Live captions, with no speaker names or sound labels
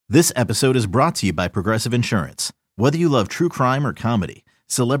This episode is brought to you by Progressive Insurance. Whether you love true crime or comedy,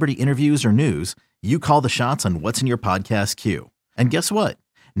 celebrity interviews or news, you call the shots on what's in your podcast queue. And guess what?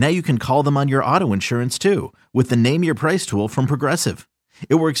 Now you can call them on your auto insurance too with the Name Your Price tool from Progressive.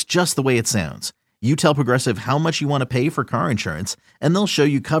 It works just the way it sounds. You tell Progressive how much you want to pay for car insurance, and they'll show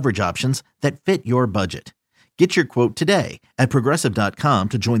you coverage options that fit your budget. Get your quote today at Progressive.com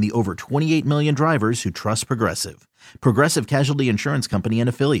to join the over 28 million drivers who trust Progressive. Progressive Casualty Insurance Company and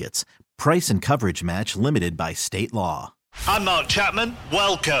Affiliates. Price and coverage match limited by state law. I'm Mark Chapman.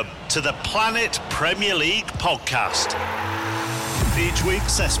 Welcome to the Planet Premier League podcast. Each week,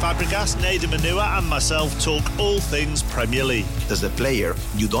 Cesc Fabregas, Nader Manua and myself talk all things Premier League. As a player,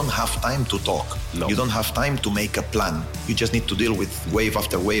 you don't have time to talk. No. You don't have time to make a plan. You just need to deal with wave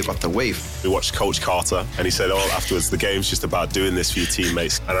after wave after wave. We watched Coach Carter and he said, afterwards, the game's just about doing this for your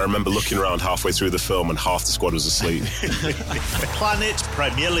teammates. And I remember looking around halfway through the film and half the squad was asleep. Planet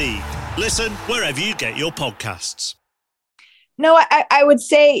Premier League. Listen wherever you get your podcasts. No, I would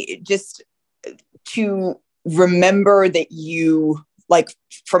say just to remember that you, like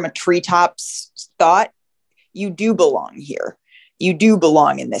from a treetops thought, you do belong here. You do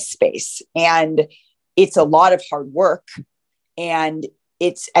belong in this space. And it's a lot of hard work. And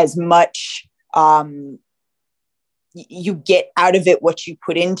it's as much, you get out of it what you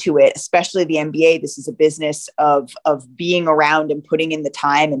put into it, especially the NBA. This is a business of being around and putting in the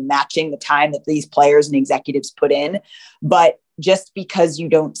time and matching the time that these players and executives put in. But just because you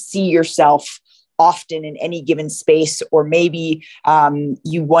don't see yourself often in any given space, or maybe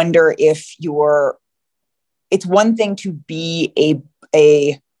you wonder if it's one thing to be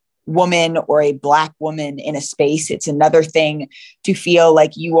a woman or a Black woman in a space. It's another thing to feel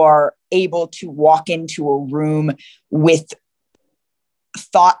like you are able to walk into a room with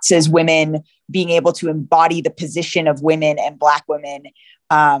thoughts as women, being able to embody the position of women and Black women.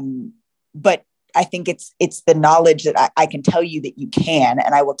 But I think it's the knowledge that I can tell you that you can,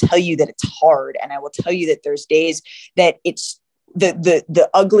 and I will tell you that it's hard. And I will tell you that there's days that it's the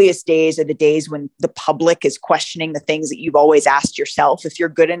ugliest days are the days when the public is questioning the things that you've always asked yourself if you're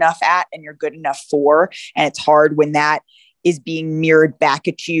good enough at and you're good enough for. And it's hard when that is being mirrored back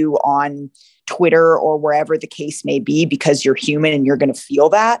at you on Twitter or wherever the case may be, because you're human and you're going to feel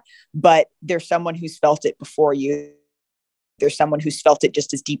that. But there's someone who's felt it before you. There's someone who's felt it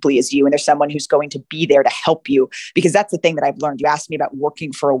just as deeply as you. And there's someone who's going to be there to help you, because that's the thing that I've learned. You asked me about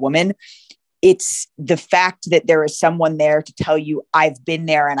working for a woman. It's the fact that there is someone there to tell you, I've been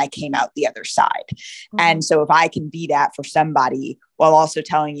there and I came out the other side. Mm-hmm. And so if I can be that for somebody while also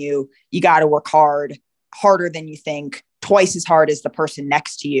telling you, you got to work hard, harder than you think, twice as hard as the person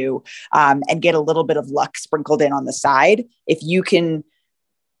next to you, and get a little bit of luck sprinkled in on the side. If you can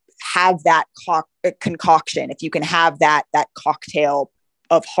have that concoction, if you can have that cocktail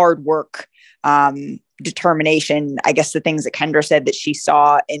of hard work, determination, I guess the things that Kendra said that she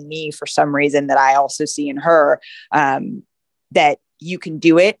saw in me for some reason that I also see in her, that you can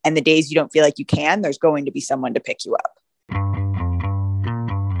do it. And the days you don't feel like you can, there's going to be someone to pick you up.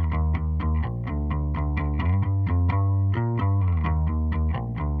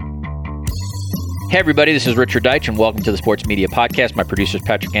 Hey everybody, this is Richard Deitch and welcome to the Sports Media Podcast. My producer is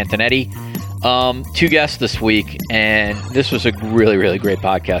Patrick Antonetti. Two guests this week, and this was a really, really great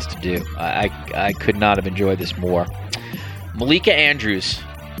podcast to do. I could not have enjoyed this more. Malika Andrews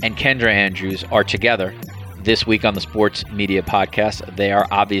and Kendra Andrews are together this week on the Sports Media Podcast. They are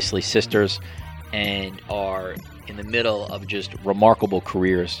obviously sisters and are in the middle of just remarkable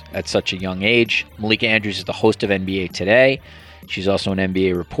careers at such a young age. Malika Andrews is the host of NBA Today. She's also an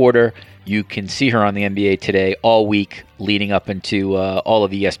NBA reporter. You can see her on the NBA Today all week leading up into all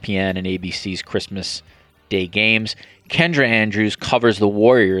of ESPN and ABC's Christmas Day games. Kendra Andrews covers the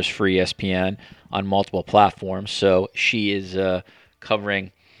Warriors for ESPN on multiple platforms. So she is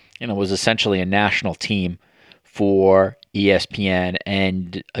covering, was essentially a national team for ESPN.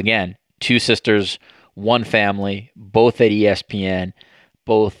 And again, two sisters, one family, both at ESPN,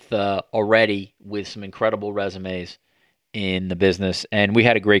 both already with some incredible resumes in the business. And we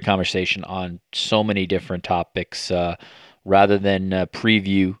had a great conversation on so many different topics. Rather than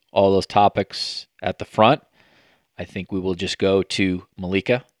preview all those topics at the front, I think we will just go to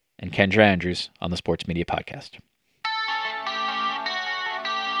Malika and Kendra Andrews on the Sports Media Podcast.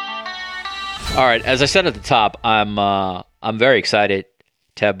 All right, as I said at the top, I'm very excited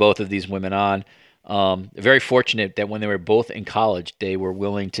to have both of these women on. Very fortunate that when they were both in college, they were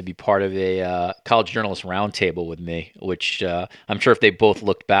willing to be part of a college journalist roundtable with me, which I'm sure if they both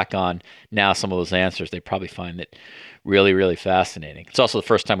looked back on now some of those answers, they probably find it really, really fascinating. It's also the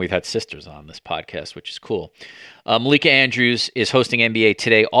first time we've had sisters on this podcast, which is cool. Malika Andrews is hosting NBA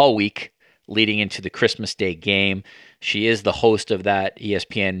Today all week leading into the Christmas Day game. She is the host of that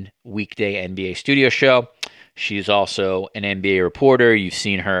ESPN weekday NBA studio show. She's also an NBA reporter. You've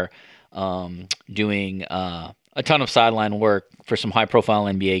seen her doing a ton of sideline work for some high-profile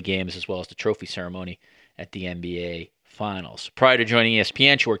NBA games, as well as the trophy ceremony at the NBA Finals. Prior to joining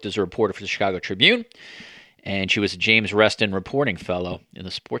ESPN, she worked as a reporter for the Chicago Tribune, and she was a James Reston Reporting Fellow in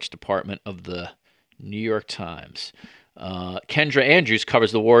the sports department of the New York Times. Kendra Andrews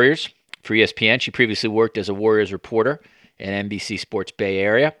covers the Warriors for ESPN. She previously worked as a Warriors reporter at NBC Sports Bay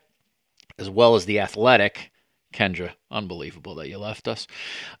Area, as well as The Athletic. Kendra, unbelievable that you left us,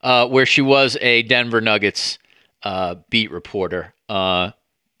 where she was a Denver Nuggets beat reporter. To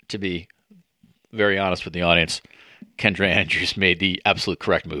be very honest with the audience, Kendra Andrews made the absolute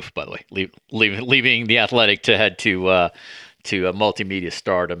correct move, by the way, leaving The Athletic to head to a multimedia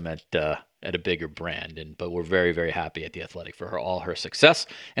stardom at a bigger brand. But we're very, very happy at The Athletic for all her success.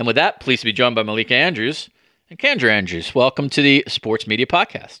 And with that, pleased to be joined by Malika Andrews and Kendra Andrews. Welcome to the Sports Media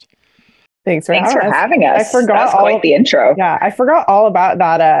Podcast. Thanks for having us. I forgot quite the intro. Yeah, I forgot all about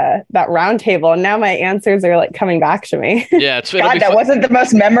that round table, and now my answers are like coming back to me. Yeah, that wasn't the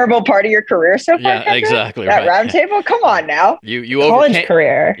most memorable part of your career so far. Yeah, Kendra? Exactly. That round table. Come on now. You college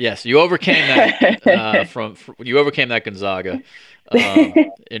career. Yes, you overcame that you overcame that Gonzaga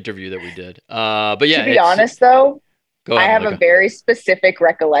interview that we did. But yeah, to be honest though, I have Malika. a very specific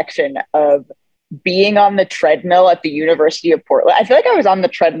recollection of being on the treadmill at the University of Portland. I feel like I was on the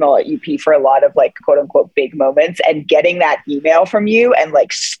treadmill at UP for a lot of like quote unquote big moments, and getting that email from you and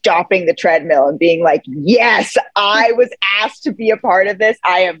like stopping the treadmill and being like, yes, I was asked to be a part of this.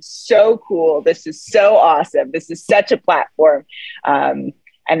 I am so cool. This is so awesome. This is such a platform.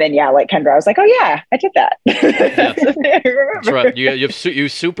 And then, yeah, like Kendra, I was like, oh yeah, I did that. Yeah. That's right.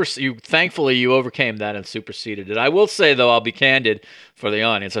 You thankfully you overcame that and superseded it. I will say though, I'll be candid for the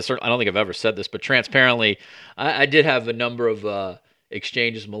audience. I don't think I've ever said this, but transparently, I did have a number of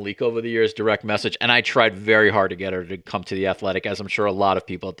exchanges with Malika over the years, direct message, and I tried very hard to get her to come to The Athletic, as I'm sure a lot of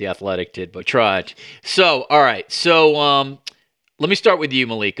people at The Athletic did, but tried. So, all right. So, let me start with you,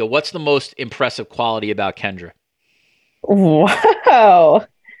 Malika. What's the most impressive quality about Kendra? Wow.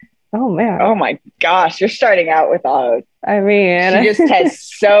 Oh man. Oh my gosh. You're starting out with I mean, she just has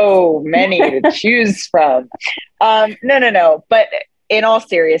so many to choose from. No. But in all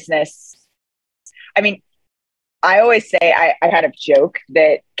seriousness, I mean, I always say, I kind of joke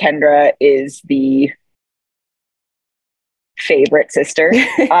that Kendra is the favorite sister.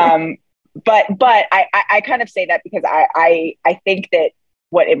 But I kind of say that because I think that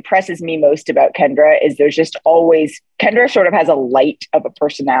what impresses me most about Kendra is there's just always, Kendra sort of has a light of a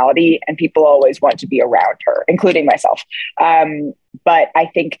personality, and people always want to be around her, including myself. But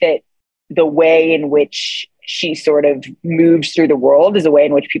I think that the way in which she sort of moves through the world is a way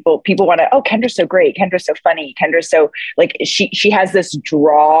in which people want to, oh, Kendra's so great. Kendra's so funny. Kendra's so like, she has this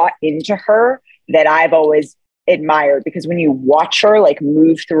draw into her that I've always admired, because when you watch her like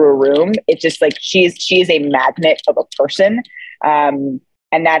move through a room, it's just like, she is a magnet of a person.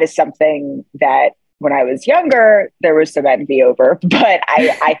 And that is something that when I was younger, there was some envy over, but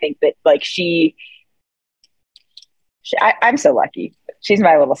I think that like I'm so lucky. She's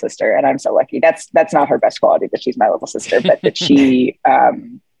my little sister and I'm so lucky. That's not her best quality, that she's my little sister, but that she,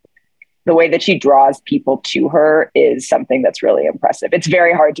 the way that she draws people to her is something that's really impressive. It's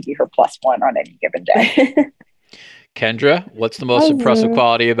very hard to be her plus one on any given day. Kendra, what's the most impressive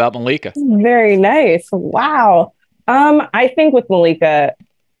quality about Malika? Very nice. Wow. I think with Malika,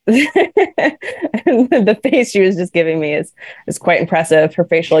 the face she was just giving me is quite impressive. Her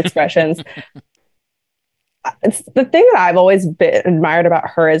facial expressions. It's the thing that I've always admired about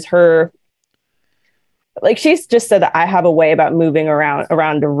her is her, like she's just said that I have a way about moving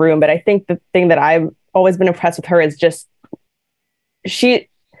around the room. But I think the thing that I've always been impressed with her is just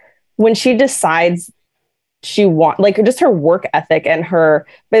when she decides she like just her work ethic and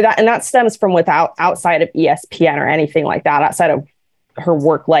that stems from outside of ESPN or anything like that, outside of her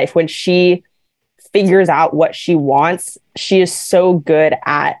work life. When she figures out what she wants, she is so good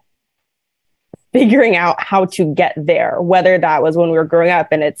at figuring out how to get there, whether that was when we were growing up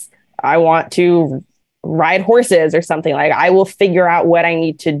and it's, I want to ride horses or something. Like I will figure out what I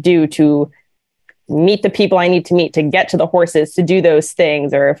need to do to meet the people I need to meet to get to the horses to do those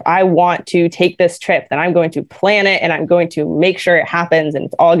things. Or if I want to take this trip, then I'm going to plan it and I'm going to make sure it happens. And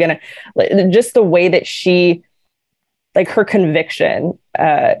it's all going to, just the way that she, like her conviction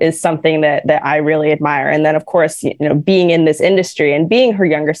is something that I really admire. And then of course, being in this industry and being her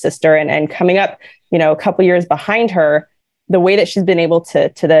younger sister and coming up, a couple years behind her, the way that she's been able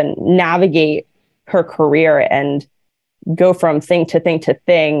to then navigate her career and go from thing to thing to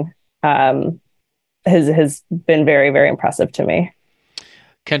thing has been very, very impressive to me.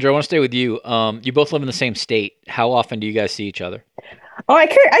 Kendra, I want to stay with you. You both live in the same state. How often do you guys see each other? Oh, I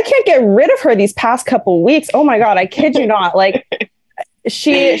can't get rid of her these past couple weeks. Oh my God, I kid you not. Like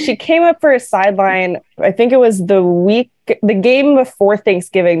she came up for a sideline. I think it was the game before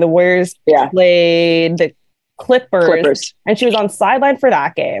Thanksgiving. The Warriors played the Clippers, and she was on sideline for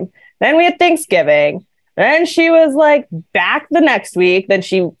that game. Then we had Thanksgiving. Then she was like back the next week. Then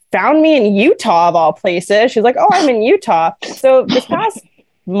she found me in Utah of all places. She's like, "Oh, I'm in Utah." So this past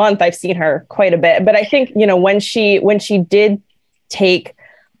month, I've seen her quite a bit. But I think when she did take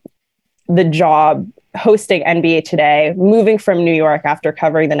the job hosting NBA Today, moving from New York after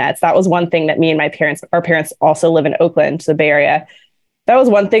covering the Nets, that was one thing that me and our parents also live in Oakland, the Bay Area. That was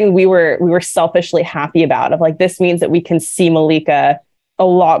one thing we were selfishly happy about, of like, this means that we can see Malika a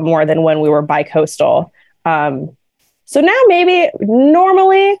lot more than when we were bi-coastal. So now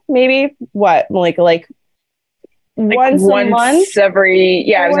normally what, Malika, like once a month?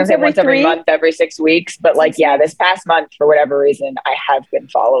 Every, I was gonna say once every month, every 6 weeks. But like, this past month, for whatever reason, I have been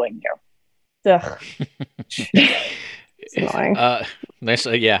following you. Ugh. It's annoying. Nice.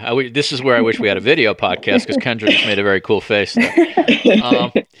 This is where I wish we had a video podcast, because Kendra just made a very cool face there.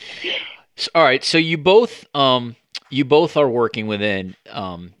 All right. So you both are working within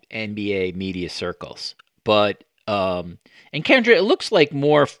NBA media circles, but and Kendra, it looks like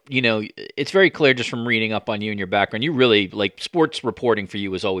more, it's very clear just from reading up on you and your background, you really, like, sports reporting for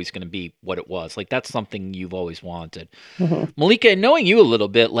you is always going to be what it was. Like, that's something you've always wanted. Mm-hmm. Malika, knowing you a little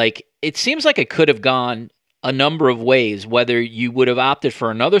bit, like, it seems like it could have gone a number of ways, whether you would have opted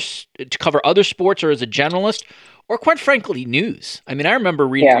for to cover other sports or as a generalist, or quite frankly, news. I mean, I remember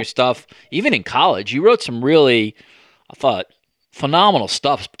reading your stuff, even in college. You wrote some really, I thought, phenomenal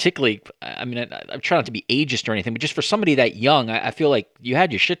stuff, particularly, I mean, I'm trying not to be ageist or anything, but just for somebody that young, I feel like you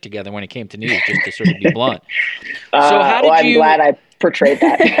had your shit together when it came to news, just to sort of be blunt. So how did I'm glad I portrayed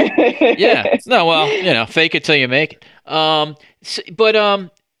that. Yeah. No, well, fake it till you make it.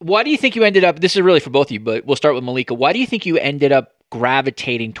 But why do you think you ended up, this is really for both of you, but we'll start with Malika. Why do you think you ended up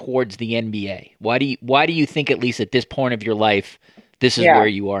gravitating towards the NBA? Why do you think, at least at this point of your life, this is where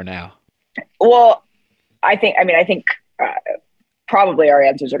you are now? Well, I think probably our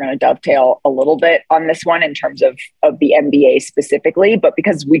answers are going to dovetail a little bit on this one in terms of the NBA specifically, but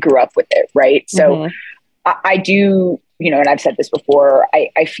because we grew up with it, right? So I do, and I've said this before,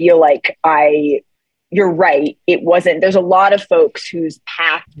 I feel like you're right. It wasn't, there's a lot of folks whose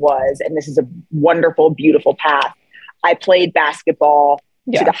path was, and this is a wonderful, beautiful path. I played basketball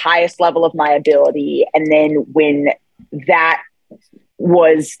to the highest level of my ability. And then when that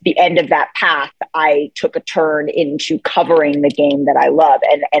was the end of that path, I took a turn into covering the game that I love.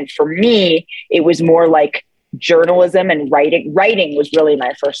 And for me, it was more like journalism and writing. Writing was really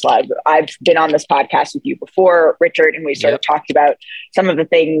my first love. I've been on this podcast with you before, Richard, and we sort of talked about some of the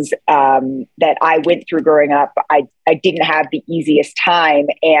things that I went through growing up. I didn't have the easiest time,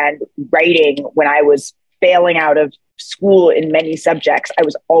 and writing, when I was failing out of school in many subjects, I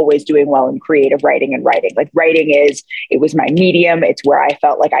was always doing well in creative writing and writing. Like, it was my medium. It's where I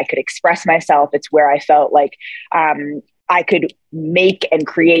felt like I could express myself. It's where I felt like I could make and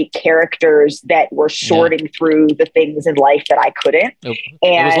create characters that were sorting through the things in life that I couldn't. And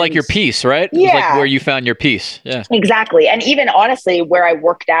it was like your piece, right? It was like where you found your piece. Yeah, exactly. And even honestly, where I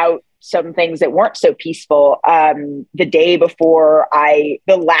worked out some things that weren't so peaceful. The day before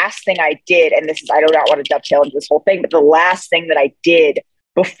the last thing I did, and this is, I do not want to dovetail into this whole thing, but the last thing that I did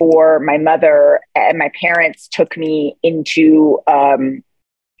before my mother and my parents took me into a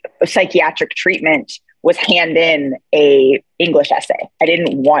psychiatric treatment was hand in a English essay. I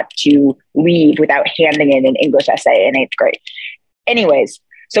didn't want to leave without handing in an English essay in 8th grade. Anyways,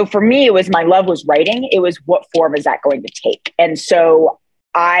 so for me, my love was writing. It was, what form is that going to take? And so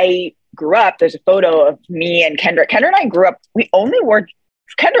I grew up, there's a photo of me and Kendra. Kendra and I grew up,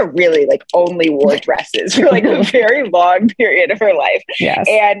 Kendra really only wore dresses for a very long period of her life. Yes,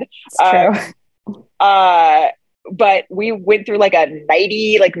 and but we went through like a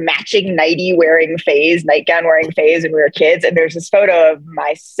nightie, like matching nightie wearing phase, nightgown wearing phase when we were kids. And there's this photo of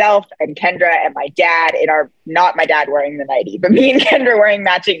myself and Kendra and my dad in our, not my dad wearing the nightie, but me and Kendra wearing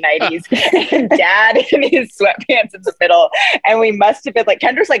matching nighties and dad in his sweatpants in the middle. And we must have been like,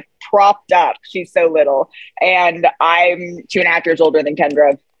 Kendra's like propped up. She's so little. And I'm 2.5 years older than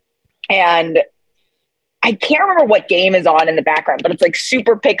Kendra. And I can't remember what game is on in the background, but it's like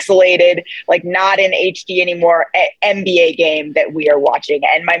super pixelated, like not in HD anymore, NBA game that we are watching.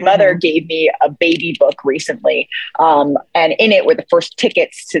 And my mother gave me a baby book recently. And in it were the first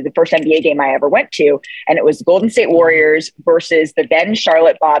tickets to the first NBA game I ever went to. And it was the Golden State Warriors versus the then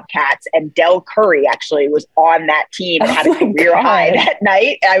Charlotte Bobcats. And Del Curry actually was on that team and had a career high that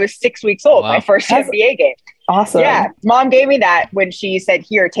night. I was 6 weeks old, my first NBA game. Awesome. Yeah. Mom gave me that when she said,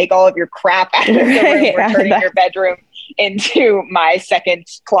 here, take all of your crap out of the room. We're turning your bedroom into my second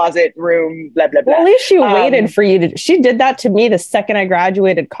closet room, blah, blah, blah. Well, at least she waited for you to, she did that to me the second I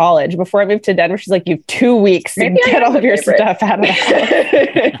graduated college. Before I moved to Denver, she's like, you have 2 weeks to get all of your stuff out of the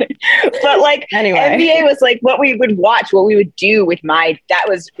house. But like, anyway, NBA was like what we would watch, what we would do with that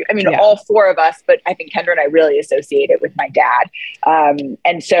was, I mean, all four of us, but I think Kendra and I really associate it with my dad.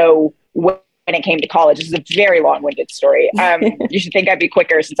 And so when it came to college, this is a very long-winded story. You should think I'd be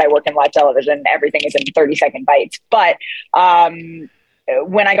quicker since I work in live television. Everything is in 30-second bites. But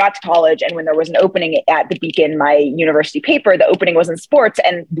when I got to college and when there was an opening at the Beacon, my university paper, the opening was in sports.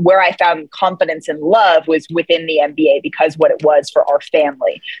 And where I found confidence and love was within the NBA because what it was for our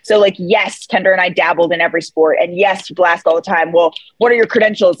family. So like, yes, Kendra and I dabbled in every sport. And yes, people ask all the time, well, what are your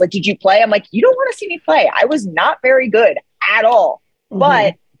credentials? Like, did you play? I'm like, you don't want to see me play. I was not very good at all.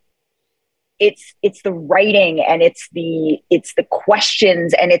 But it's the writing and it's the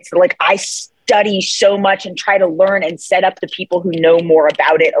questions, and it's like I study so much and try to learn and set up the people who know more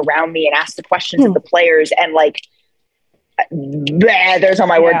about it around me and ask the questions of the players, and like there's all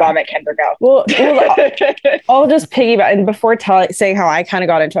my word vomit, Kendra, go. Well, I'll just piggyback, and before saying how I kind of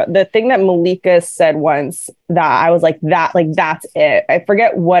got into it, the thing that Malika said once that I was like, that's it. I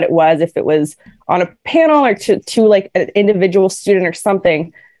forget what it was, if it was on a panel or to like an individual student or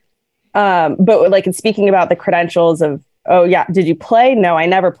something. But like in speaking about the credentials of, oh yeah, did you play? No, I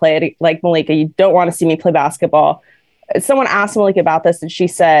never played. Like, Malika, you don't want to see me play basketball. Someone asked Malika about this, and she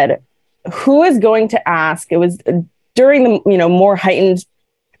said, who is going to ask? It was during the more heightened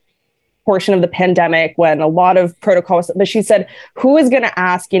portion of the pandemic when a lot of protocols, but she said, who is going to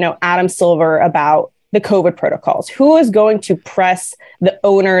ask, Adam Silver about the COVID protocols? Who is going to press the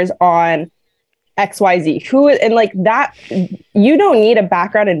owners on XYZ? And like that, you don't need a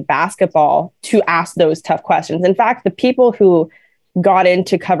background in basketball to ask those tough questions. In fact, the people who got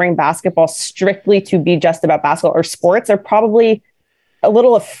into covering basketball strictly to be just about basketball or sports are probably a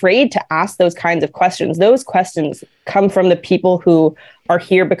little afraid to ask those kinds of questions. Those questions come from the people who are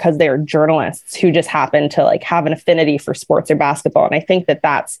here because they are journalists who just happen to like have an affinity for sports or basketball. And I think that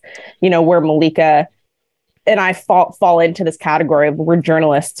that's, where Malika and I fall into this category of we're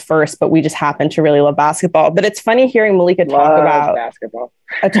journalists first, but we just happen to really love basketball. But it's funny hearing Malika talk about basketball.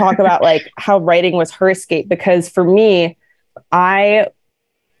 Talk about like how writing was her escape, because for me, in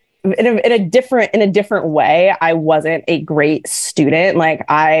a different way, I wasn't a great student. Like,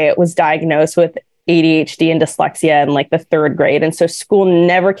 I was diagnosed with ADHD and dyslexia in like the 3rd grade. And so school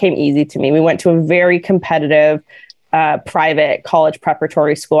never came easy to me. We went to a very competitive private college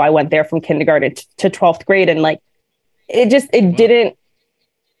preparatory school. I went there from kindergarten to 12th grade. And like,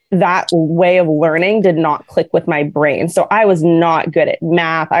 that way of learning did not click with my brain. So I was not good at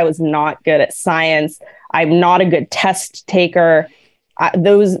math. I was not good at science. I'm not a good test taker.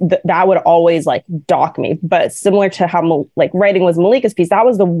 That would always like dock me. But similar to how like writing was Malika's piece, that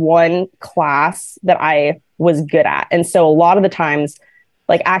was the one class that I was good at. And so a lot of the times,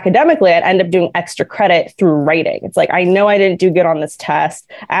 like academically, I'd end up doing extra credit through writing. It's like, I know I didn't do good on this test.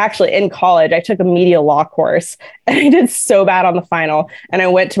 In college, I took a media law course and I did so bad on the final. And I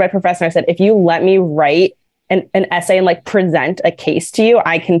went to my professor and I said, if you let me write an essay and like present a case to you,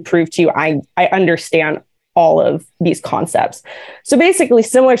 I can prove to you I understand all of these concepts. So basically,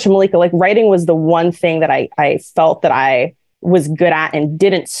 similar to Malika, like writing was the one thing that I felt that I was good at and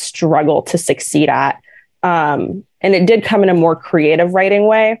didn't struggle to succeed at. And it did come in a more creative writing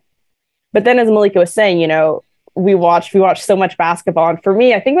way. But then, as Malika was saying, we watched so much basketball. And for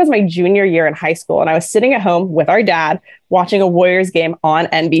me, I think it was my junior year in high school. And I was sitting at home with our dad watching a Warriors game on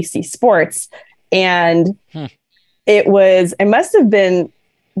NBC Sports. And it must have been,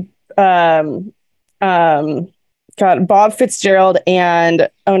 Bob Fitzgerald and,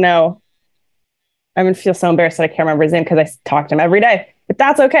 oh no, I'm going to feel so embarrassed that I can't remember his name because I talk to him every day. But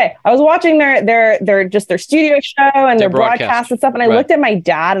that's okay. I was watching their studio show and their broadcast and stuff. And I looked at my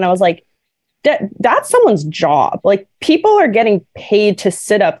dad and I was like, that's someone's job. Like, people are getting paid to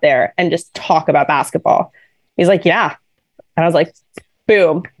sit up there and just talk about basketball. He's like, yeah. And I was like,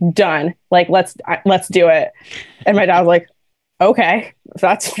 boom, done. Like, let's do it. And my dad was like, okay, if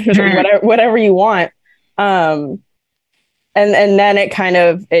that's whatever you want. And then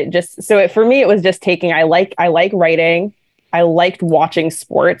for me, it was just taking, I like writing. I liked watching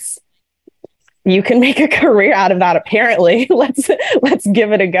sports. You can make a career out of that, apparently. Let's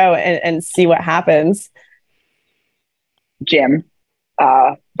give it a go and see what happens. Jim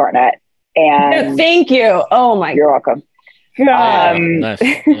Barnett. And thank you. Oh my, you're welcome. Nice.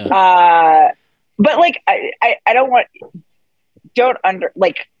 Yeah. But like,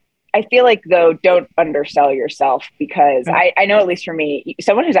 I feel like, though, don't undersell yourself, because I know, at least for me,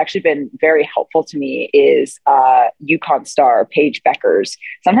 someone who's actually been very helpful to me is UConn star Paige Beckers.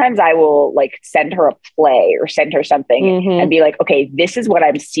 Sometimes I will like send her a play or send her something and be like, okay, this is what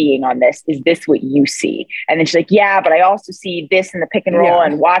I'm seeing on this. Is this what you see? And then she's like, yeah, but I also see this in the pick and roll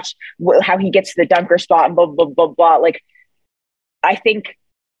and watch how he gets to the dunker spot and blah, blah, blah, blah. Like, I think,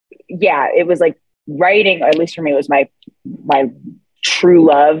 it was like writing, or at least for me, was my true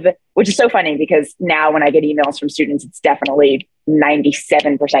love, which is so funny because now when I get emails from students, it's definitely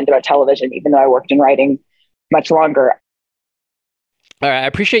 97% about television, even though I worked in writing much longer. All right. I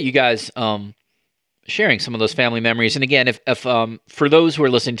appreciate you guys sharing some of those family memories. And again, if for those who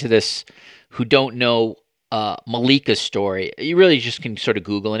are listening to this who don't know Malika's story, you really just can sort of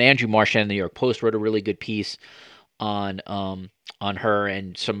Google. And Andrew Marchand in the New York Post wrote a really good piece on her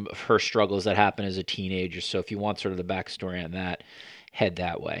and some of her struggles that happened as a teenager. So if you want sort of the backstory on that, head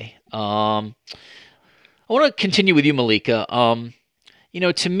that way. I want to continue with you, Malika.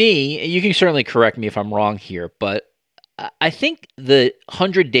 To me, you can certainly correct me if I'm wrong here, but I think the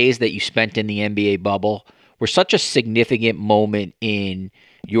 100 days that you spent in the NBA bubble were such a significant moment in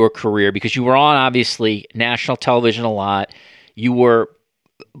your career because you were on, obviously, national television a lot. You were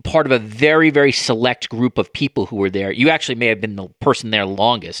part of a very, very select group of people who were there. You actually may have been the person there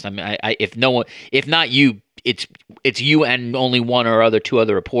longest. I mean, if not you, it's you and only one or two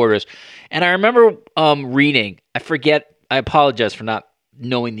other reporters. And I remember reading, I apologize for not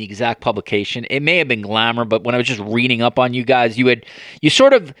knowing the exact publication. It may have been Glamour, but when I was just reading up on you guys,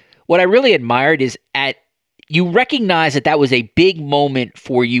 what I really admired is you recognize that was a big moment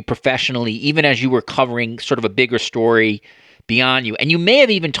for you professionally, even as you were covering sort of a bigger story beyond you. And you may have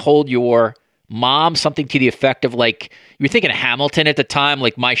even told your mom something to the effect of, like, you were thinking of Hamilton at the time,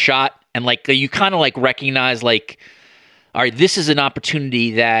 like My Shot, and like you kind of like recognize, like, all right, this is an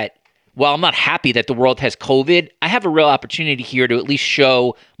opportunity that, while I'm not happy that the world has COVID, I have a real opportunity here to at least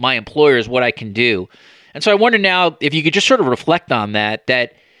show my employers what I can do. And so I wonder now if you could just sort of reflect on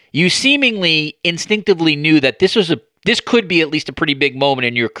that you seemingly instinctively knew that this could be at least a pretty big moment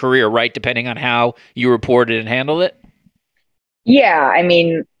in your career, right? Depending on how you reported and handled it. Yeah, I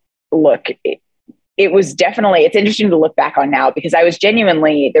mean, look, it was definitely, it's interesting to look back on now because I was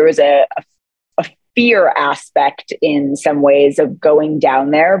genuinely, there was a fear aspect in some ways of going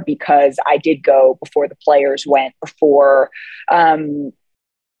down there because I did go before the players went, before,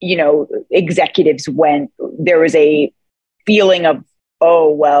 executives went. There was a feeling of,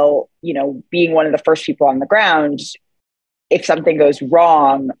 oh, well, being one of the first people on the ground, if something goes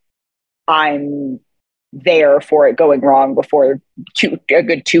wrong, I'm there for it going wrong before a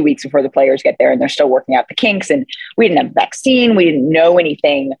good 2 weeks before the players get there and they're still working out the kinks. And we didn't have a vaccine. We didn't know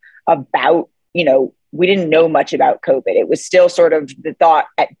anything about, we didn't know much about COVID. It was still sort of the thought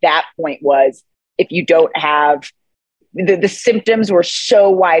at that point was, if you don't have the symptoms were so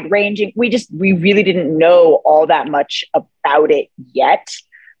wide ranging. We really didn't know all that much about it yet.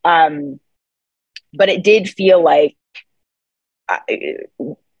 But it did feel like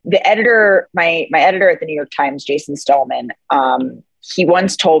the editor, my editor at the New York Times, Jason Stallman, he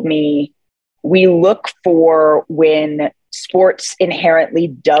once told me, we look for when sports inherently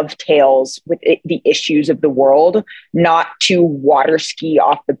dovetails with the issues of the world, not to water ski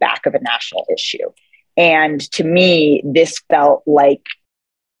off the back of a national issue. And to me, this felt like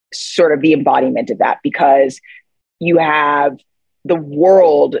sort of the embodiment of that, because you have the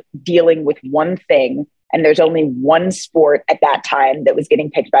world dealing with one thing, and there's only one sport at that time that was getting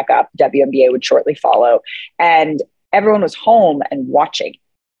picked back up. WNBA would shortly follow. And everyone was home and watching.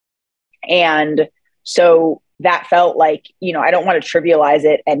 And so that felt like, I don't want to trivialize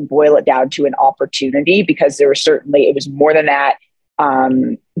it and boil it down to an opportunity, because there was it was more than that.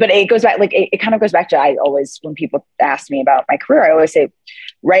 But it goes back, it kind of goes back to, I always, when people ask me about my career, I always say,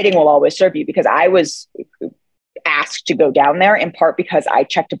 writing will always serve you, because I asked to go down there, in part because I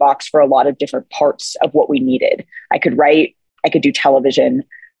checked a box for a lot of different parts of what we needed. I could write, I could do television,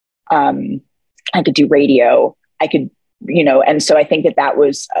 I could do radio, I could, and so I think that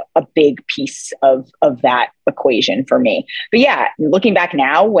was a big piece of that equation for me. But yeah, looking back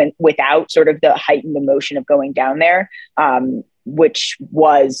now, without sort of the heightened emotion of going down there, which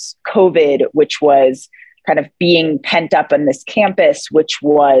was COVID, which was kind of being pent up on this campus, which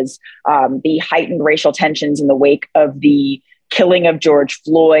was the heightened racial tensions in the wake of the killing of George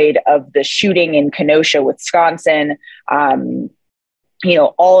Floyd, of the shooting in Kenosha, Wisconsin,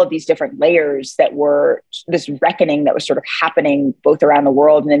 all of these different layers that were this reckoning that was sort of happening both around the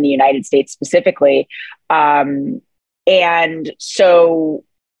world and in the United States specifically. And so,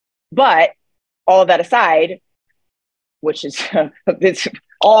 but all of that aside, which is it's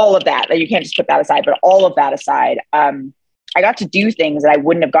all of that, you can't just put that aside, but all of that aside, I got to do things that I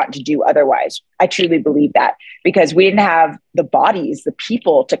wouldn't have gotten to do otherwise. I truly believe that, because we didn't have the bodies, the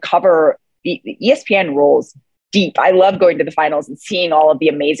people to cover the ESPN roles deep. I love going to the finals and seeing all of the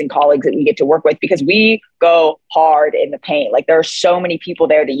amazing colleagues that we get to work with, because we go hard in the paint. Like, there are so many people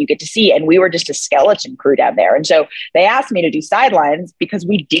there that you get to see. And we were just a skeleton crew down there. And so they asked me to do sidelines because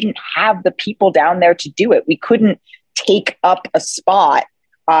we didn't have the people down there to do it. We couldn't take up a spot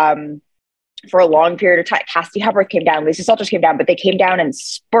for a long period of time. Cassidy Hepworth came down, Lisa Salters came down, but they came down in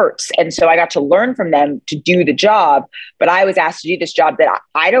spurts. And so I got to learn from them to do the job. But I was asked to do this job that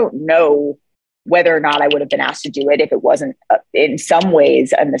I don't know whether or not I would have been asked to do it if it wasn't in some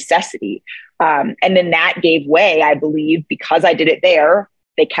ways a necessity. And then that gave way, I believe, because I did it there.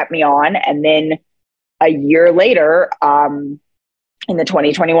 They kept me on. And then a year later, in the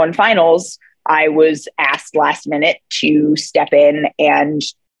 2021 finals, I was asked last minute to step in and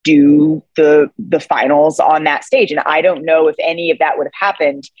do the finals on that stage. And I don't know if any of that would have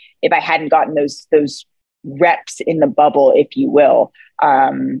happened if I hadn't gotten those reps in the bubble, if you will.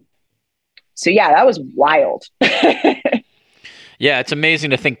 So yeah, that was wild. Yeah, it's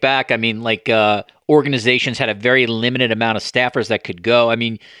amazing to think back. I mean, organizations had a very limited amount of staffers that could go. I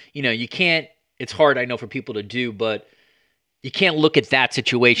mean, you can't, it's hard, I know, for people to do, but you can't look at that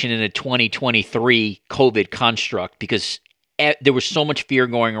situation in a 2023 COVID construct, because there was so much fear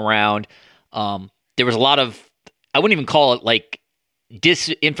going around. There was a lot of, I wouldn't even call it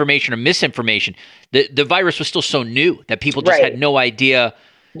disinformation or misinformation. The virus was still so new that people just had no idea.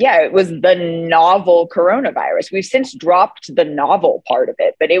 Yeah, it was the novel coronavirus. We've since dropped the novel part of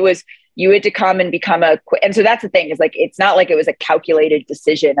it, but it was, you had to come and become and so that's the thing, is it's not like it was a calculated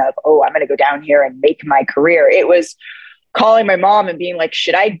decision of, oh, I'm going to go down here and make my career. It was calling my mom and being like,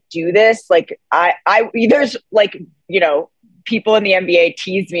 should I do this? There's people in the NBA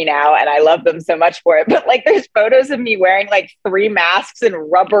tease me now, and I love them so much for it. But there's photos of me wearing 3 masks and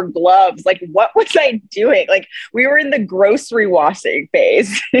rubber gloves. What was I doing? We were in the grocery washing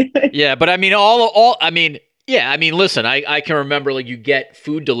phase. Yeah, but I mean, listen, I can remember you get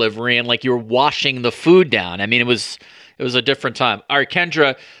food delivery and you're washing the food down. I mean, it was a different time. All right,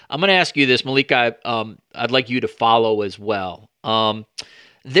 Kendra, I'm going to ask you this. Malika, I'd like you to follow as well.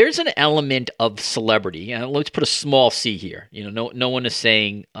 There's an element of celebrity, and let's put a small c here. No one is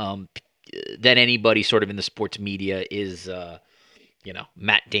saying that anybody sort of in the sports media is,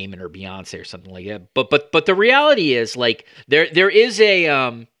 Matt Damon or Beyonce or something like that. But the reality is, there is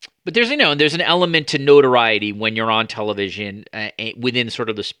there's an element to notoriety when you're on television within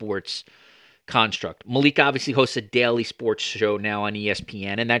sort of the sports construct. Malika obviously hosts a daily sports show now on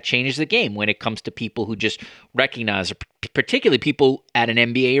ESPN, and that changes the game when it comes to people who just recognize her, particularly people at an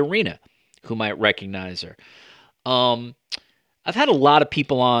NBA arena who might recognize her. I've had a lot of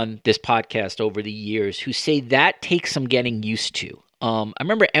people on this podcast over the years who say that takes some getting used to. I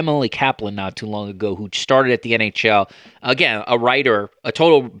remember Emily Kaplan not too long ago, who started at the NHL, again, a writer, a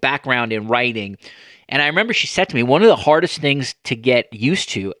total background in writing. And I remember she said to me, one of the hardest things to get used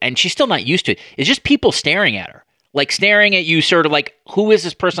to, and she's still not used to it, is just people staring at her. Staring at you, sort of who is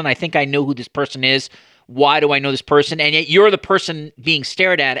this person? I think I know who this person is. Why do I know this person? And yet you're the person being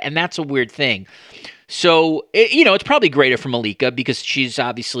stared at, and that's a weird thing. So, it's probably greater for Malika because she's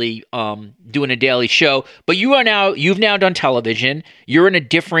obviously doing a daily show. But you've now done television. You're in a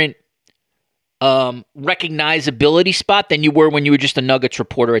different recognizability spot than you were when you were just a Nuggets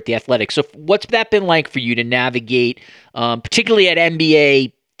reporter at The Athletic. So what's that been like for you to navigate, particularly at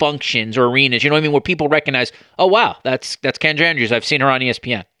NBA functions or arenas, where people recognize, oh, wow, that's Kendra Andrews. I've seen her on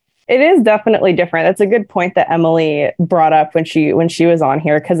ESPN. It is definitely different. That's a good point that Emily brought up when she was on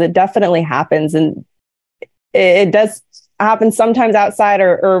here, because it definitely happens. And it does happen sometimes outside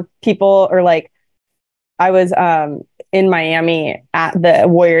or people are I was in Miami at the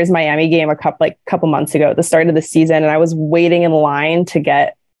Warriors Miami game a couple months ago at the start of the season, and I was waiting in line to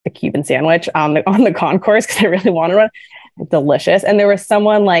get a Cuban sandwich on the concourse because I really wanted one. Delicious. And there was some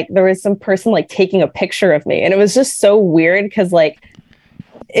person like taking a picture of me, and it was just so weird because like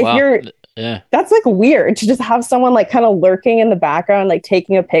that's like weird to just have someone like kind of lurking in the background, like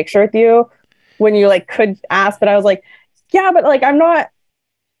taking a picture with you when you like could ask. But I was like, yeah, but like I'm not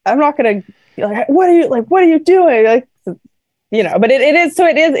gonna like, what are you doing? Like, you know, but it is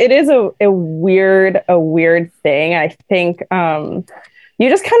a weird thing. I think you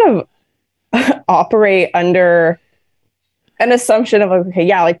just kind of operate under an assumption of, okay,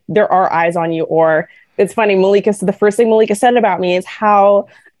 yeah, like there are eyes on you. Or it's funny, the first thing Malika said about me is how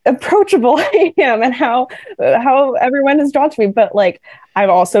approachable I am and how everyone is drawn to me. But like,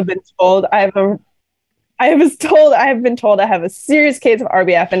 I've also been told I have been told I have a serious case of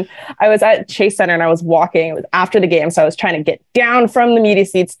RBF. And I was at Chase Center and I was walking, it was after the game. So I was trying to get down from the media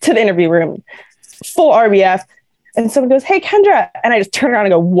seats to the interview room, full RBF. And someone goes, "Hey, Kendra." And I just turn around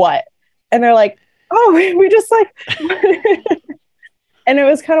and go, "What?" And they're like, "Oh, we just like," and it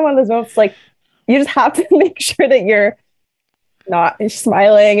was kind of one of those moments, like, you just have to make sure that you're not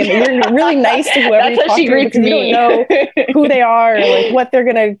smiling and you're really nice to whoever you're talking to, because you don't know who they are or like what they're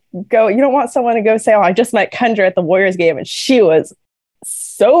going to go. You don't want someone to go say, "Oh, I just met Kendra at the Warriors game and she was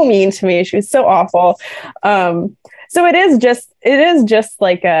so mean to me. She was so awful." So it is just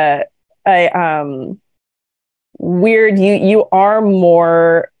like a weird, you are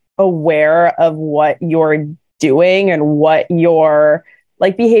more aware of what you're doing and what your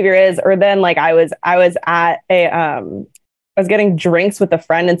like behavior is. Or then like I was at I was getting drinks with a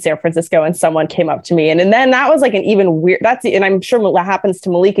friend in San Francisco and someone came up to me and then that was like an even weird, and I'm sure that happens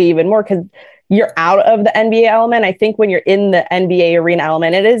to Malika even more because you're out of the NBA element. I think when you're in the NBA arena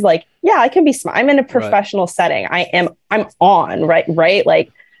element, it is like, yeah, I can be I'm in a professional setting. I'm on, right?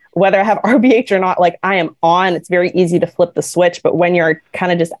 Like whether I have RBH or not, like I am on. It's very easy to flip the switch. But when you're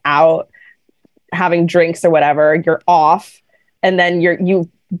kind of just out having drinks or whatever, you're off. And then you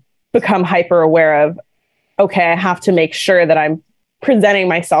become hyper aware of, okay, I have to make sure that I'm presenting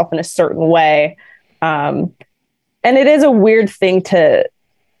myself in a certain way. And it is a weird thing to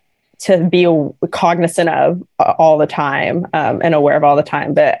be cognizant of all the time and aware of all the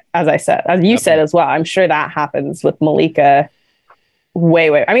time. But as I said, as you said as well, I'm sure that happens with Malika way.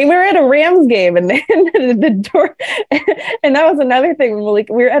 I mean, we were at a Rams game and then the door, and that was another thing. We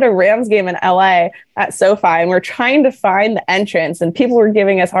were at a Rams game in LA at SoFi and we're trying to find the entrance and people were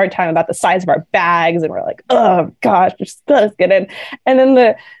giving us a hard time about the size of our bags. And we're like, oh gosh, just let us get in. And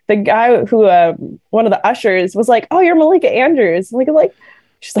then the guy who, one of the ushers was like, "Oh, you're Malika Andrews." And like,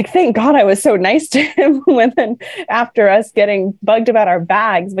 she's like, "Thank God I was so nice to him when then after us getting bugged about our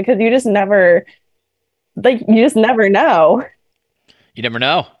bags," because you just never know. You never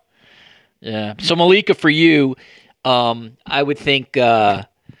know. Yeah. So Malika, for you, I would think, it's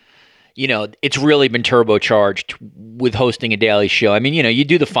really been turbocharged with hosting a daily show. I mean, you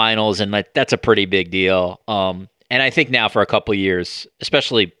do the finals and that's a pretty big deal. And I think now for a couple of years,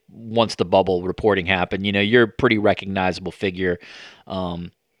 especially once the bubble reporting happened, you're a pretty recognizable figure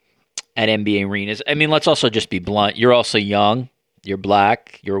at NBA arenas. I mean, let's also just be blunt. You're also young, you're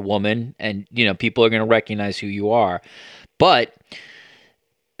black, you're a woman, and, people are going to recognize who you are. But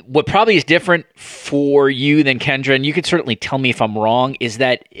what probably is different for you than Kendra, and you could certainly tell me if I'm wrong, is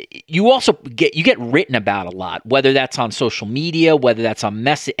that you also get written about a lot, whether that's on social media, whether that's on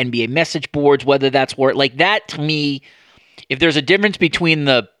NBA message boards, whether that's where, like that to me, if there's a difference between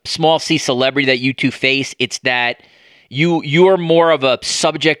the small C celebrity that you two face, it's that you're more of a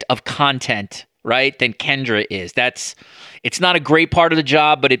subject of content, right, than Kendra is. It's not a great part of the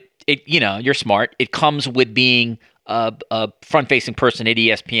job, but it you're smart. It comes with being a front-facing person at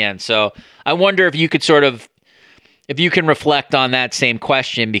ESPN. So I wonder if you could if you can reflect on that same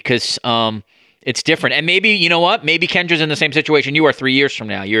question, because it's different. And maybe, you know what? Maybe Kendra's in the same situation you are 3 years from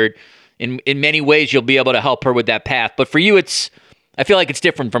now. You're in many ways you'll be able to help her with that path. But for you, I feel like it's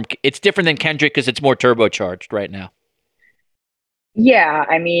different than Kendra because it's more turbocharged right now. Yeah,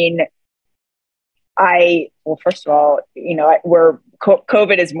 I mean, first of all,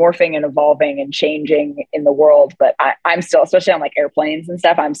 COVID is morphing and evolving and changing in the world, but I'm still, especially on like airplanes and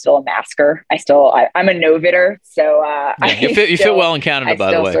stuff, I'm still a masker. I'm a no-vitter. So you fit well in Canada,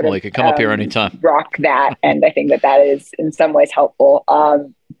 by the way. Malika, come up here anytime. Rock that. And I think that is in some ways helpful.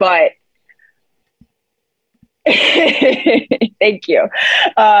 But thank you.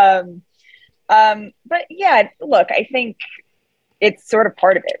 But yeah, look, I think it's sort of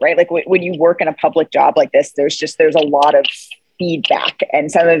part of it, right? Like when you work in a public job like this, there's a lot of feedback,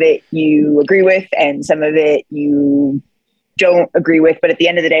 and some of it you agree with and some of it you don't agree with. But at the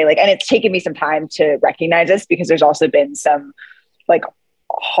end of the day, like, and it's taken me some time to recognize this, because there's also been some like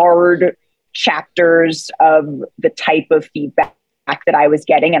hard chapters of the type of feedback that I was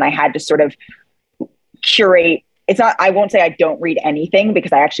getting, and I had to sort of curate. It's not, I won't say I don't read anything,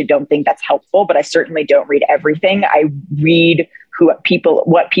 because I actually don't think that's helpful, but I certainly don't read everything. I read what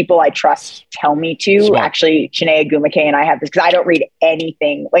people I trust tell me to. Smart. Actually, Chiney Ogwumike and I have this, because I don't read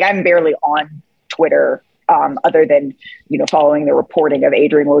anything. Like, I'm barely on Twitter, other than, following the reporting of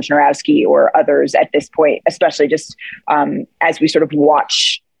Adrian Wojnarowski or others at this point, especially just as we sort of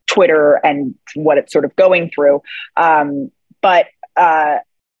watch Twitter and what it's sort of going through. But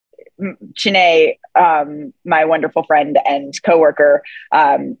Chiney, my wonderful friend and coworker,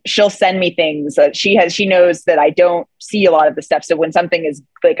 she'll send me things that she knows that I don't see a lot of the stuff. So when something is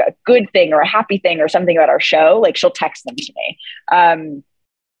like a good thing or a happy thing or something about our show, like, she'll text them to me.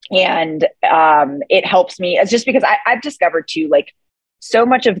 And it helps me. It's just because I've discovered too, like, so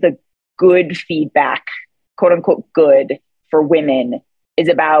much of the good feedback, quote unquote good, for women is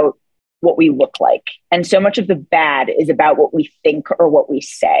about what we look like. And so much of the bad is about what we think or what we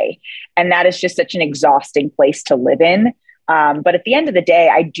say. And that is just such an exhausting place to live in. But at the end of the day,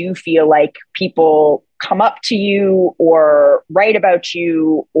 I do feel like people come up to you or write about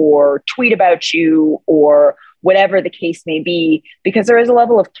you or tweet about you or whatever the case may be, because there is a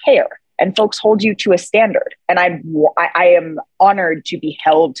level of care and folks hold you to a standard. And I am honored to be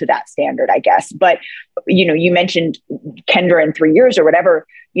held to that standard, I guess. But, you mentioned Kendra in 3 years or whatever,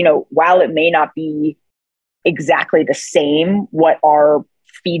 while it may not be exactly the same what our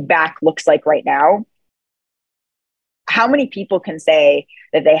feedback looks like right now, how many people can say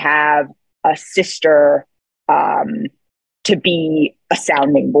that they have a sister to be a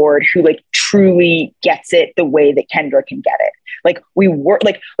sounding board who like truly gets it the way that Kendra can get it? Like, we were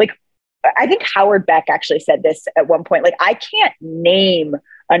like I think Howard Beck actually said this at one point. Like, I can't name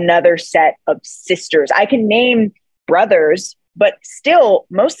another set of sisters. I can name brothers, but still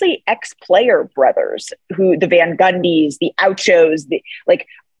mostly ex-player brothers, who the Van Gundys, the Ouchos,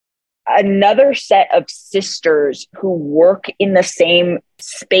 another set of sisters who work in the same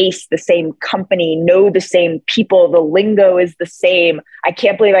space, the same company, know the same people. The lingo is the same. I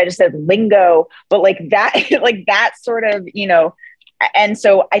can't believe I just said lingo, but like that, like that sort of, and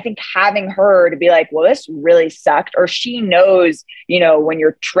so I think having her to be like, well, this really sucked, or she knows, when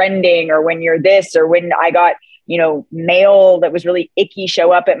you're trending or when you're this, or when I got, mail that was really icky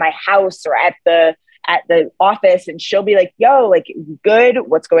show up at my house or at the office, and she'll be like, yo, like, good,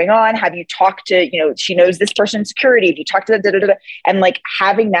 what's going on? Have you talked to, she knows this person's security. Have you talked to the and like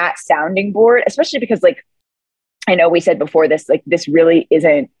having that sounding board, especially because like, I know we said before this, like, this really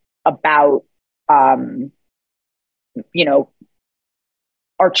isn't about,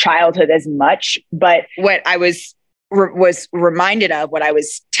 our childhood as much, but what I was reminded of, what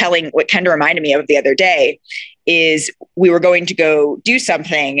Kendra reminded me of the other day, is we were going to go do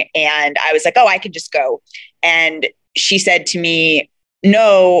something, and I was like, oh, I can just go. And she said to me,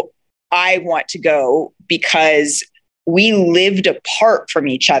 no, I want to go, because we lived apart from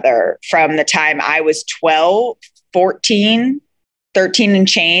each other from the time I was 12, 14, 13 and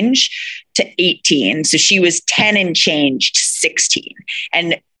change to 18. So she was 10 and change to 16.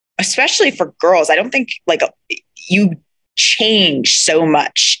 And especially for girls, I don't think like you change so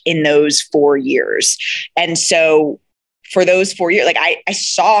much in those 4 years. And so for those 4 years, like I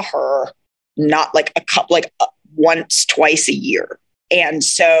saw her not like a couple, like once, twice a year. And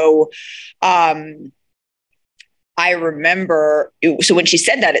so, I remember, so when she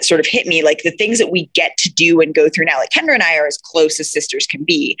said that, it sort of hit me, like the things that we get to do and go through now, like Kendra and I are as close as sisters can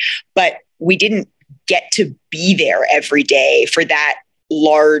be, but we didn't get to be there every day for that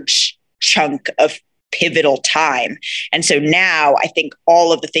large chunk of pivotal time. And so now I think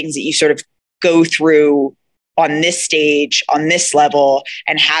all of the things that you sort of go through on this stage, on this level,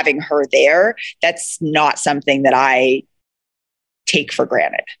 and having her there, that's not something that I take for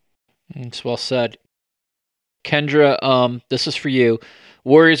granted. It's well said. Kendra, this is for you.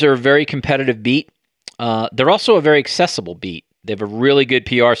 Warriors are a very competitive beat. They're also a very accessible beat. They have a really good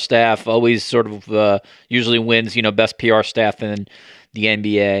PR staff, always sort of usually wins, best PR staff in the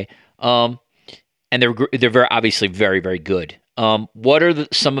NBA. And they're very obviously very, very good. What are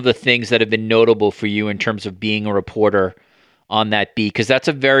some of the things that have been notable for you in terms of being a reporter on that beat? Because that's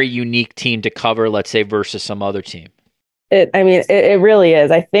a very unique team to cover, let's say, versus some other team. It really is.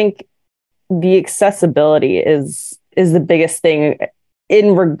 I think the accessibility is the biggest thing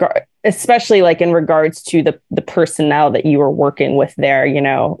in regard, especially like in regards to the personnel that you are working with there.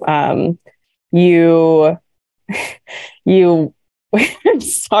 I I'm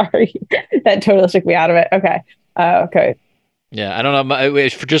sorry. That totally took me out of it. Okay. Okay. Yeah, I don't know.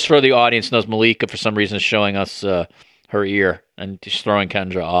 Just for the audience knows, Malika for some reason is showing us her ear and just throwing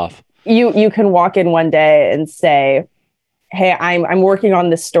Kendra off. You can walk in one day and say, "Hey, I'm working on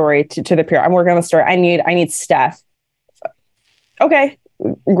this story to the peer. I'm working on the story. I need Steph." Okay,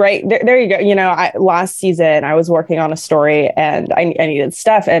 great. There you go. Last season I was working on a story and I needed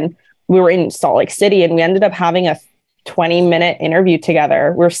Steph, and we were in Salt Lake City, and we ended up having a 20-minute interview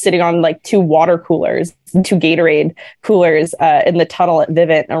together. We're sitting on like 2 water coolers, 2 Gatorade coolers in the tunnel at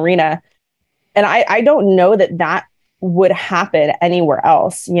Vivint Arena. And I don't know that would happen anywhere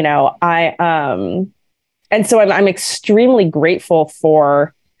else. And so I'm extremely grateful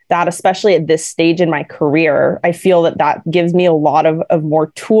for that, especially at this stage in my career. I feel that gives me a lot of more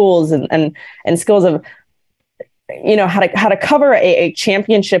tools and skills of, how to cover a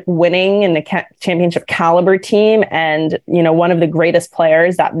championship winning and the championship caliber team. And, one of the greatest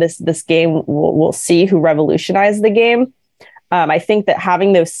players that this game will see, who revolutionized the game. I think that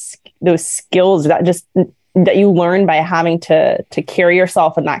having those skills that you learn by having to carry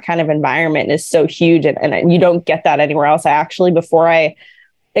yourself in that kind of environment is so huge. And you don't get that anywhere else. Before I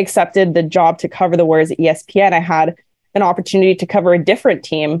accepted the job to cover the Warriors at ESPN, I had an opportunity to cover a different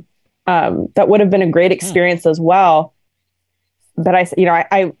team. That would have been a great experience as well. But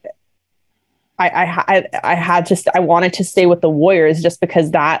I wanted to stay with the Warriors just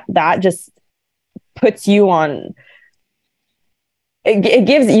because that just puts you on. It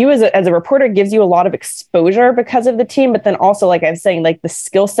gives you as a reporter, it gives you a lot of exposure because of the team. But then also, like I'm saying, like the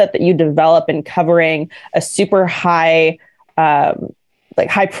skill set that you develop in covering a super high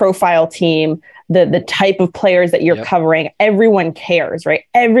profile team, the type of players that you're covering, everyone cares, right?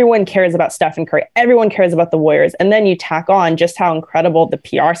 Everyone cares about Stephen Curry. Everyone cares about the Warriors. And then you tack on just how incredible the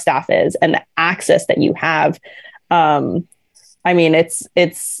PR staff is and the access that you have.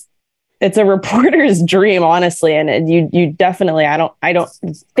 It's a reporter's dream, honestly. And you definitely, I don't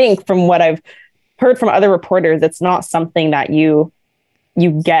think, from what I've heard from other reporters, it's not something that you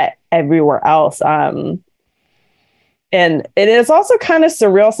get everywhere else. And it is also kind of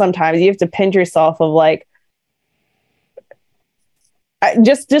surreal sometimes. You have to pinch yourself of like,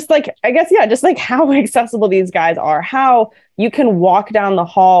 just like how accessible these guys are, how you can walk down the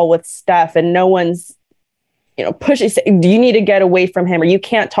hall with Steph and no one's, pushing, do you need to get away from him, or you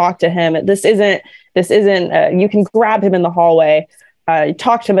can't talk to him. This isn't, you can grab him in the hallway,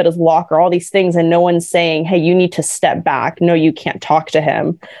 talk to him at his locker, all these things. And no one's saying, hey, you need to step back. No, you can't talk to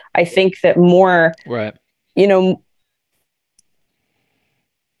him. I think that more, right.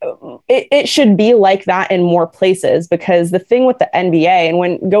 It should be like that in more places, because the thing with the NBA, and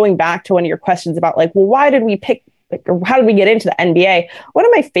when going back to one of your questions about like, well, why did we pick, or how did we get into the NBA? One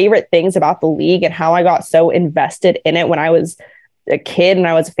of my favorite things about the league and how I got so invested in it when I was a kid and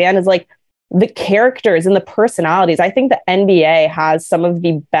I was a fan is like the characters and the personalities. I think the NBA has some of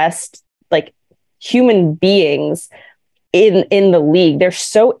the best like human beings in the league. They're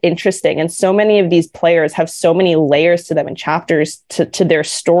so interesting, and so many of these players have so many layers to them and chapters to their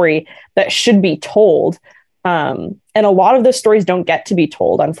story that should be told. And a lot of those stories don't get to be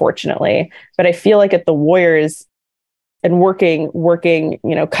told, unfortunately. But I feel like at the Warriors and working,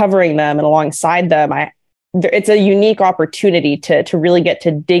 covering them and alongside them, it's a unique opportunity to really get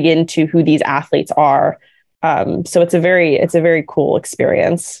to dig into who these athletes are. So it's a very cool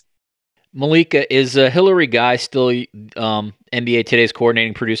experience. Malika, is Hillary Guy still NBA Today's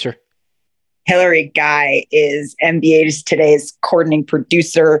coordinating producer? Hillary Guy is NBA Today's coordinating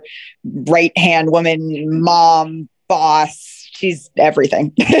producer, right-hand woman, mom, boss. She's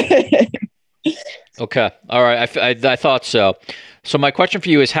everything. Okay. All right. I thought so. So my question for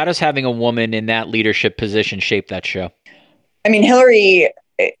you is, how does having a woman in that leadership position shape that show? I mean, Hillary,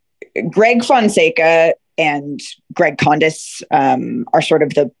 Greg Fonseca and Greg Condis are sort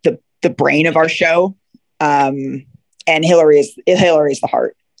of the brain of our show. And Hillary is the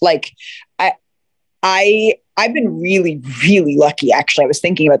heart. Like I've been really, really lucky. Actually, I was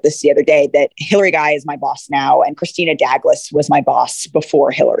thinking about this the other day, that Hillary Guy is my boss now, and Christina Douglas was my boss before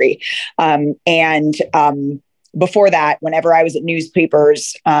Hillary. Before that, whenever I was at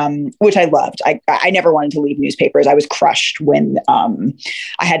newspapers, which I loved, I never wanted to leave newspapers. I was crushed when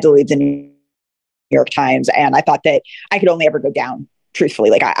I had to leave the New York Times, and I thought that I could only ever go down. Truthfully,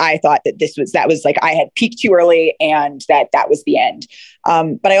 like I thought that that was like I had peaked too early, and that was the end.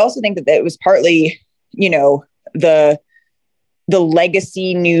 But I also think that it was partly, the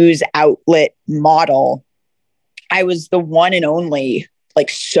legacy news outlet model. I was the one and only, like,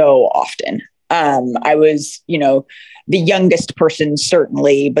 so often. I was, the youngest person,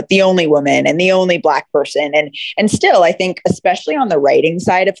 certainly, but the only woman and the only Black person. And still, I think, especially on the writing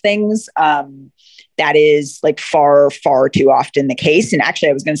side of things, that is like far, far too often the case. And actually,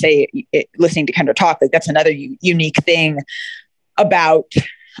 I was going to say, listening to Kendra talk, like that's another unique thing about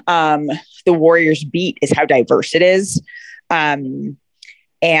the Warriors beat is how diverse it is.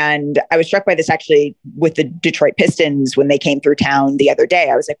 And I was struck by this actually with the Detroit Pistons when they came through town the other day.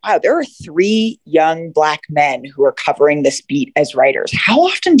 I was like, wow, there are 3 young Black men who are covering this beat as writers. How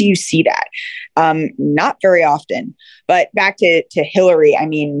often do you see that? Not very often. But back to Hillary, I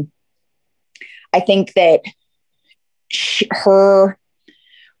mean, I think that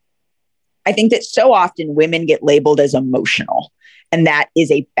I think that so often women get labeled as emotional, and that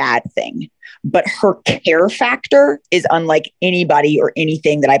is a bad thing. But her care factor is unlike anybody or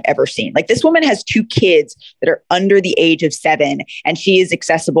anything that I've ever seen. Like, this woman has 2 kids that are under the age of 7, and she is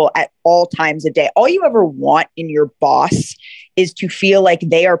accessible at all times of day. All you ever want in your boss is to feel like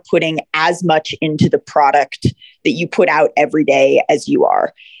they are putting as much into the product that you put out every day as you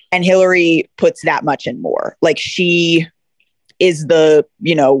are. And Hillary puts that much and more. Like, she is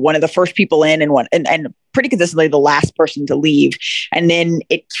one of the first people in and pretty consistently the last person to leave. And then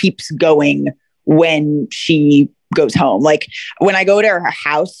it keeps going when she goes home. Like, when I go to her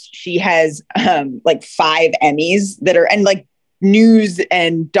house, she has like 5 Emmys that are, and like news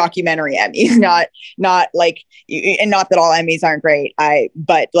and documentary Emmys, not like, and not that all Emmys aren't great.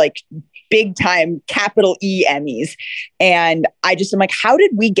 But like big time capital E Emmys. And I just am like, how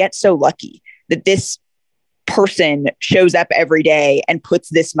did we get so lucky that this person shows up every day and puts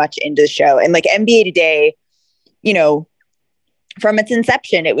this much into the show? And like NBA Today, from its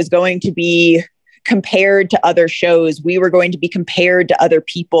inception, it was going to be compared to other shows. We were going to be compared to other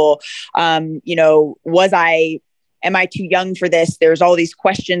people. Am I too young for this? There's all these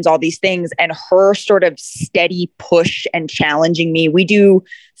questions, all these things, and her sort of steady push and challenging me. We do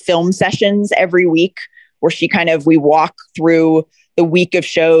film sessions every week where we walk through the week of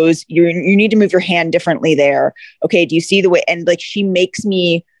shows. You need to move your hand differently there. Okay. Do you see the way? And like, she makes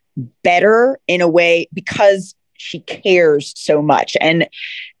me better in a way because she cares so much. And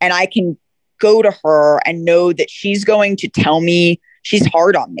I can go to her and know that she's going to tell me she's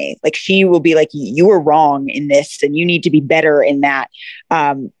hard on me. Like, she will be like, you were wrong in this and you need to be better in that.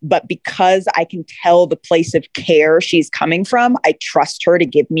 But because I can tell the place of care she's coming from, I trust her to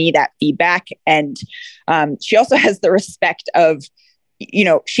give me that feedback. And she also has the respect of,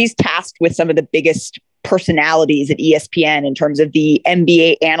 she's tasked with some of the biggest personalities at ESPN in terms of the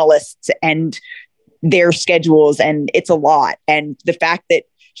NBA analysts and their schedules. And it's a lot. And the fact that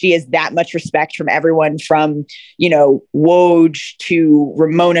she has that much respect from everyone from, Woj to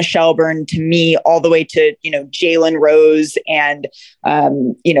Ramona Shelburne to me, all the way to, Jalen Rose and,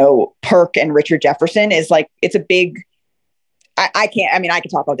 Perk and Richard Jefferson is like, it's a big, I can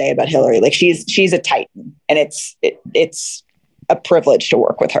talk all day about Hillary. Like, she's a titan, and it's a privilege to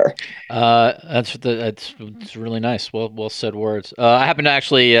work with her. It's really nice. Well said words. I happened to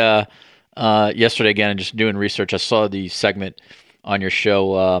actually, yesterday again, just doing research, I saw the segment on your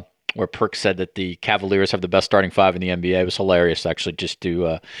show where Perk said that the Cavaliers have the best starting 5 in the NBA. It was hilarious, actually, just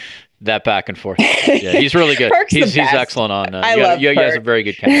do that back and forth. Yeah, he's really good. He's excellent on. He has a very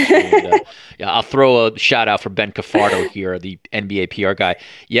good chemistry. And, I'll throw a shout out for Ben Cafardo here, the NBA PR guy.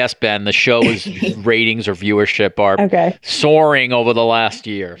 Yes, Ben, the show's ratings or viewership are soaring over the last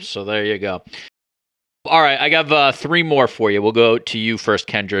year. So there you go. All right, I got 3 more for you. We'll go to you first,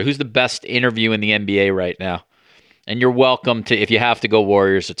 Kendra. Who's the best interview in the NBA right now? And you're welcome to, if you have to go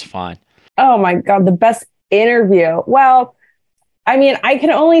Warriors, it's fine. Oh my God, the best interview. Well, I mean, I can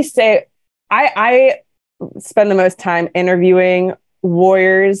only say I spend the most time interviewing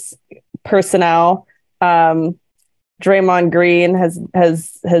Warriors personnel. Draymond Green is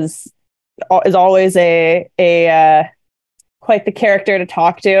always a quite the character to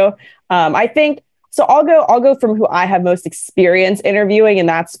talk to. I think so. I'll go from who I have most experience interviewing, and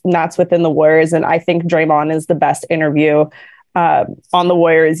that's within the Warriors. And I think Draymond is the best interview on the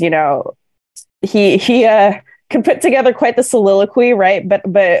Warriors. He could put together quite the soliloquy, right?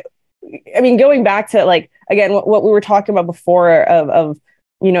 But I mean, going back to like again what we were talking about before of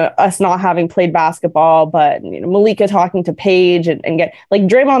us not having played basketball, but Malika talking to Paige and get like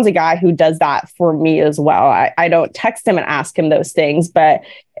Draymond's a guy who does that for me as well. I don't text him and ask him those things, but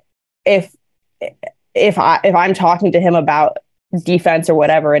if I'm talking to him about defense or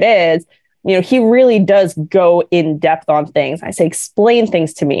whatever it is, he really does go in depth on things. I say, explain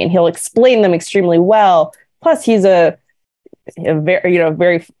things to me, and he'll explain them extremely well. Plus, he's a very,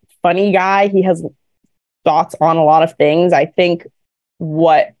 very funny guy. He has thoughts on a lot of things. I think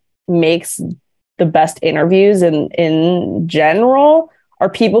what makes the best interviews in general are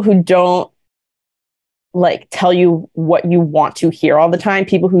people who don't like tell you what you want to hear all the time.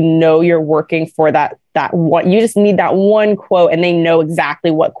 People who know you're working for that one. You just need that one quote, and they know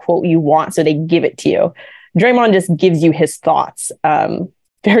exactly what quote you want, so they give it to you. Draymond just gives you his thoughts.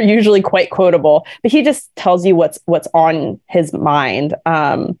 They're usually quite quotable, but he just tells you what's on his mind.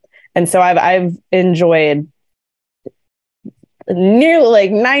 And so I've enjoyed nearly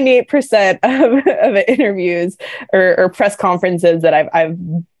like 98% of interviews or press conferences that I've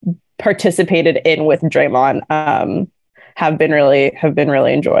participated in with Draymond have been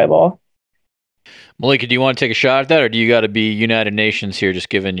really enjoyable. Malika, do you want to take a shot at that, or do you got to be United Nations here, just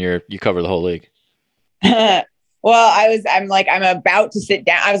given you cover the whole league? Well, I'm about to sit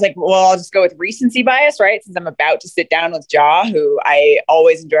down. I was like, well, I'll just go with recency bias, right? Since I'm about to sit down with Ja, who I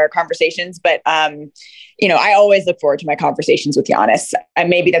always enjoy our conversations. But, I always look forward to my conversations with Giannis. And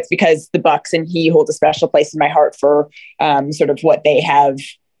maybe that's because the Bucks and he hold a special place in my heart for sort of what they have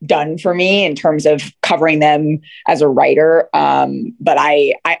done for me in terms of covering them as a writer. But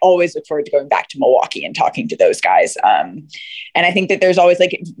I always look forward to going back to Milwaukee and talking to those guys. And I think that there's always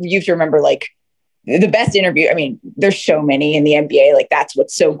you have to remember, the best interview. I mean, there's so many in the NBA. That's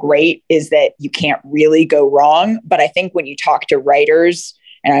what's so great, is that you can't really go wrong. But I think when you talk to writers,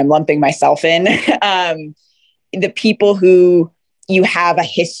 and I'm lumping myself in, the people who you have a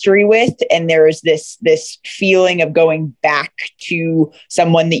history with, and there's this feeling of going back to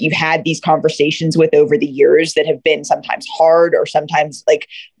someone that you've had these conversations with over the years that have been sometimes hard, or sometimes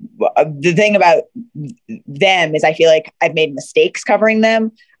the thing about them is I feel like I've made mistakes covering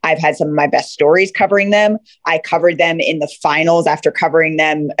them. I've had some of my best stories covering them. I covered them in the finals after covering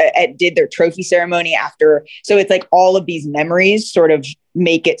them, did their trophy ceremony after. So it's all of these memories sort of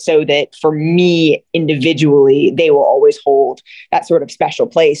make it so that for me individually, they will always hold that sort of special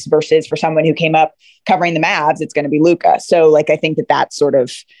place, versus for someone who came up covering the Mavs, it's going to be Luka. So I think that that's sort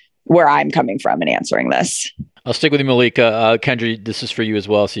of where I'm coming from in answering this. I'll stick with you, Malika. Kendra, this is for you as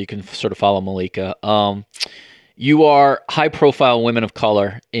well, so you can sort of follow Malika. You are high-profile women of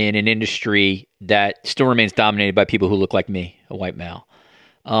color in an industry that still remains dominated by people who look like me, a white male.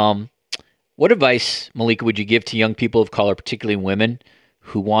 What advice, Malika, would you give to young people of color, particularly women,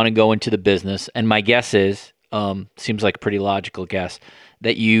 who want to go into the business? And my guess is, seems like a pretty logical guess,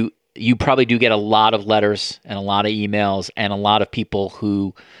 that you probably do get a lot of letters and a lot of emails and a lot of people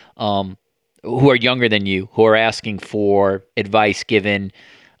who are younger than you, who are asking for advice given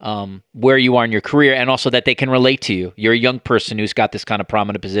where you are in your career, and also that they can relate to you. You're a young person who's got this kind of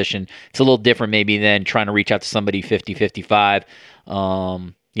prominent position. It's a little different maybe than trying to reach out to somebody 50, 55,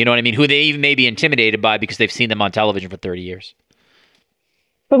 you know what I mean, who they even may be intimidated by because they've seen them on television for 30 years.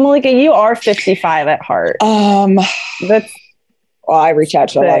 But Malika, you are 55 at heart. Well, I reach out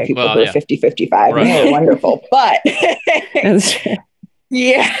to a lot of people who are 50, 55. Right. They're wonderful. But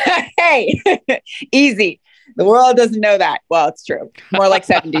yeah, hey, easy. The world doesn't know that. Well, it's true. More like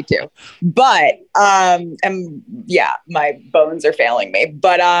 72. But my bones are failing me.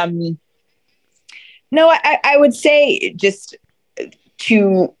 But no, I would say just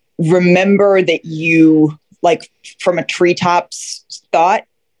to remember that you, from a treetops thought,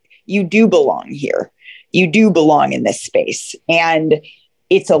 you do belong here. You do belong in this space. And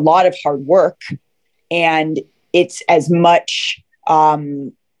it's a lot of hard work. And it's as much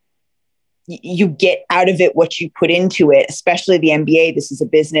you get out of it what you put into it, especially the NBA. This is a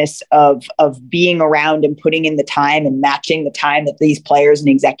business of being around and putting in the time and matching the time that these players and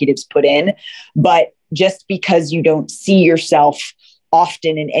executives put in. But just because you don't see yourself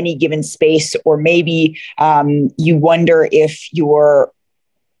often in any given space, or maybe you wonder if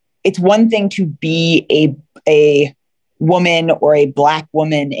it's one thing to be a woman or a Black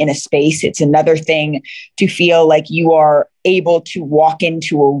woman in a space. It's another thing to feel like you are able to walk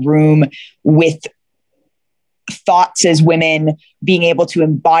into a room with thoughts as women, being able to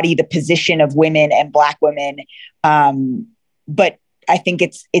embody the position of women and Black women. But I think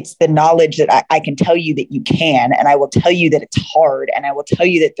it's the knowledge that I can tell you that you can, and I will tell you that it's hard. And I will tell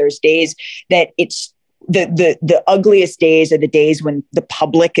you that there's days that it's the ugliest days are the days when the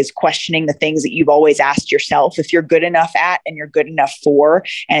public is questioning the things that you've always asked yourself if you're good enough at and you're good enough for.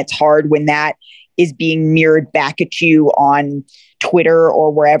 And it's hard when that is being mirrored back at you on Twitter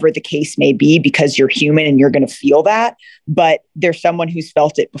or wherever the case may be, because you're human and you're going to feel that. But there's someone who's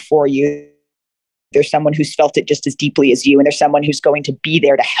felt it before you. There's someone who's felt it just as deeply as you. And there's someone who's going to be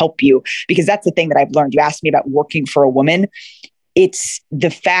there to help you, because that's the thing that I've learned. You asked me about working for a woman. It's the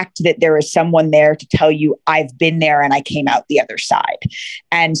fact that there is someone there to tell you, I've been there and I came out the other side.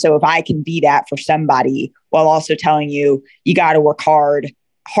 And so if I can be that for somebody while also telling you, you got to work hard,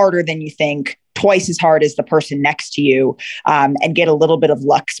 harder than you think, twice as hard as the person next to you, and get a little bit of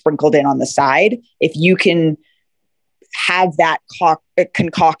luck sprinkled in on the side. If you can have that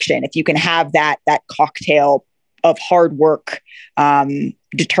concoction, if you can have that cocktail of hard work,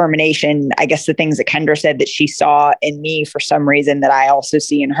 determination, I guess the things that Kendra said that she saw in me for some reason that I also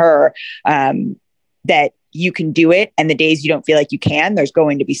see in her, that you can do it. And the days you don't feel like you can, there's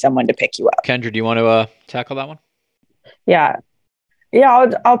going to be someone to pick you up. Kendra, do you want to tackle that one? Yeah.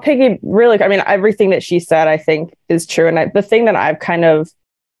 I'll piggy really. I mean, everything that she said, I think is true. And the thing that I've kind of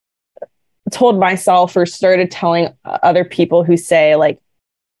told myself or started telling other people who say, like,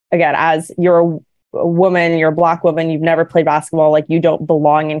 again, as you're a woman, you're a Black woman, you've never played basketball, like you don't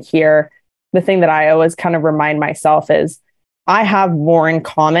belong in here. The thing that I always kind of remind myself is I have more in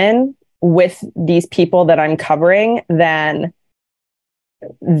common with these people that I'm covering than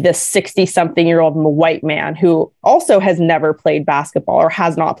the 60-something-year-old white man who also has never played basketball or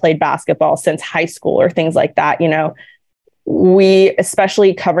has not played basketball since high school or things like that. You know, we,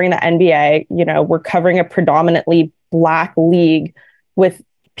 especially covering the NBA, you know, we're covering a predominantly Black league with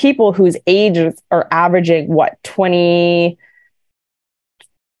people whose ages are averaging 20,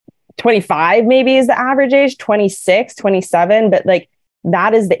 25 maybe is the average age, 26, 27. But like,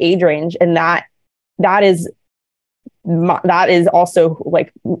 that is the age range. And that is also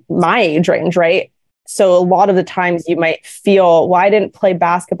like my age range. Right. So a lot of the times you might feel, well, I didn't play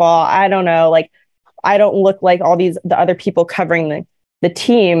basketball. I don't know. Like, I don't look like all the other people covering the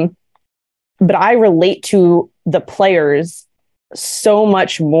team, but I relate to the players so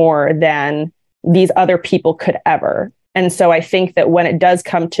much more than these other people could ever. And so I think that when it does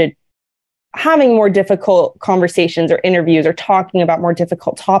come to having more difficult conversations or interviews or talking about more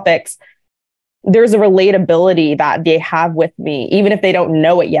difficult topics, there's a relatability that they have with me, even if they don't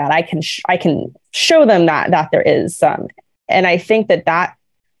know it yet. I can show them that there is some, and I think that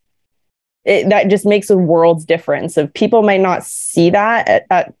just makes a world's difference. Of people might not see that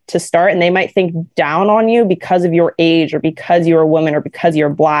to start, and they might think down on you because of your age or because you're a woman or because you're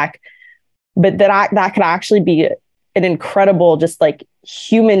Black, but that could actually be an incredible, just like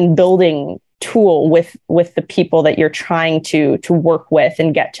human building tool with the people that you're trying to work with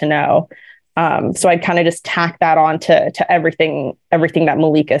and get to know. So I'd kind of just tack that on to everything that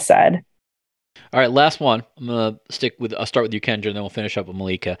Malika said. All right, last one. I'll start with you, Kendra, and then we'll finish up with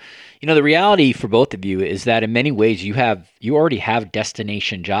Malika. You know, the reality for both of you is that in many ways you already have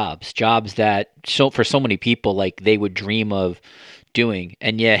destination jobs that for so many people, like, they would dream of doing.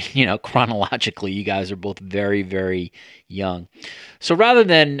 And yet, you know, chronologically, you guys are both very, very young. So rather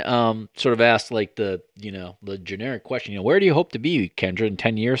than sort of ask like the generic question, you know, where do you hope to be, Kendra, in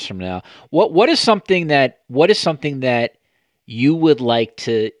 10 years from now? What is something that you would like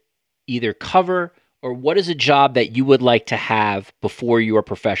to either cover, or what is a job that you would like to have before your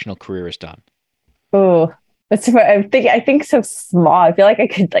professional career is done? Oh, that's what I think so small. I feel like I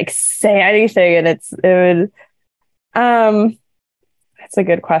could like say anything and it would, that's a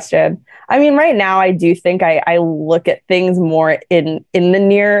good question. I mean, right now I do think I look at things more in the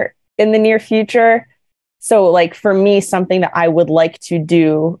near future. So like for me, something that I would like to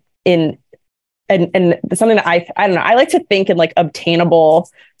do and something that I don't know, I like to think in like obtainable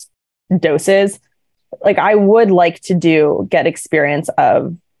doses. Like I would like to get experience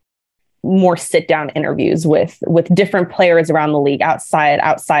of more sit down interviews with different players around the league outside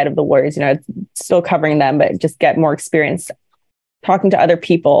of the Warriors, you know, still covering them, but just get more experience talking to other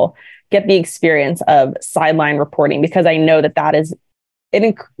people, get the experience of sideline reporting, because I know that is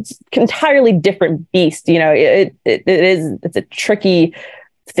an entirely different beast. You know, it's a tricky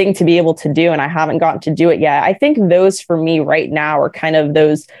thing to be able to do, and I haven't gotten to do it yet. I think those for me right now are kind of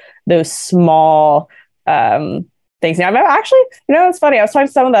those small things. Now, I've actually, you know, it's funny. I was talking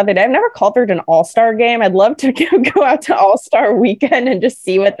to someone the other day. I've never called for an all-star game. I'd love to go out to All-Star Weekend and just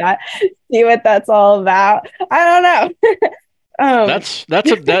see what that's all about. I don't know.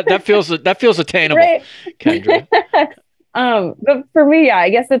 That feels attainable, right? Kendra. But for me, yeah, I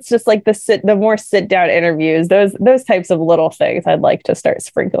guess it's just like the more sit down interviews, those types of little things I'd like to start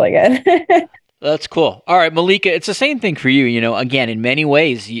sprinkling in. That's cool. All right, Malika, it's the same thing for you. You know, again, in many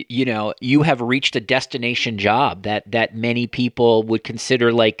ways, you know, you have reached a destination job that many people would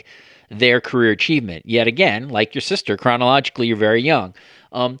consider like their career achievement. Yet again, like your sister, chronologically, you're very young.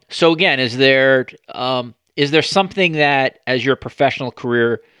 So again, is there something that, as your professional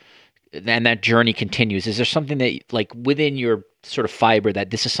career and that journey continues, is there something that like within your sort of fiber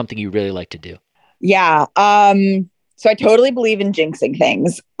that this is something you really like to do? Yeah. So I totally believe in jinxing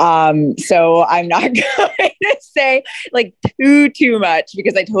things. So I'm not going to say like too much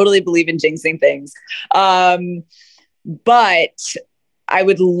because I totally believe in jinxing things. But I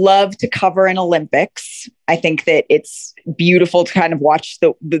would love to cover an Olympics. I think that it's beautiful to kind of watch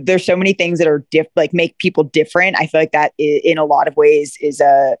there's so many things that are like make people different. I feel like that in a lot of ways is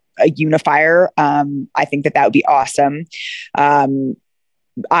a unifier. I think that would be awesome.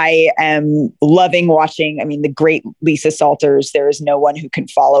 I am loving watching, the great Lisa Salters. There is no one who can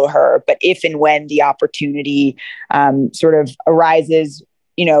follow her, but if and when the opportunity sort of arises,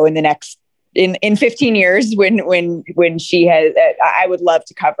 in the next, in 15 years, when she has, I would love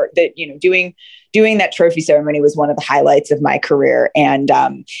to cover that, doing that trophy ceremony was one of the highlights of my career. And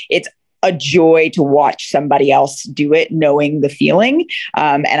it's a joy to watch somebody else do it, knowing the feeling.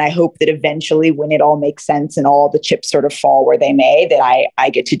 And I hope that eventually when it all makes sense and all the chips sort of fall where they may, that I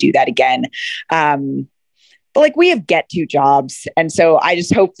get to do that again. But like we have get to jobs. And so I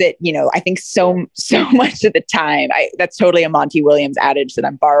just hope that, I think so much of the time, that's totally a Monty Williams adage that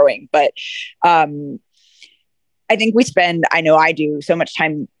I'm borrowing, but I think I know I do so much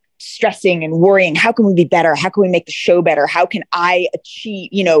time stressing and worrying. How can we be better? How can we make the show better? How can I achieve,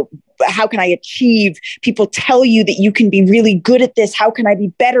 how can I achieve? People tell you that you can be really good at this. How can I be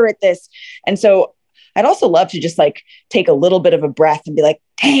better at this? And so I'd also love to just like take a little bit of a breath and be like,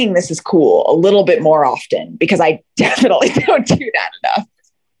 dang, this is cool a little bit more often, because I definitely don't do that enough.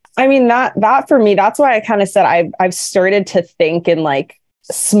 That for me, that's why I kind of said I've started to think in like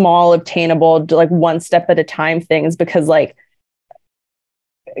small, obtainable, like one step at a time things, because like,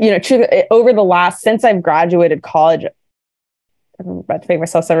 over the last, since I've graduated college, I'm about to make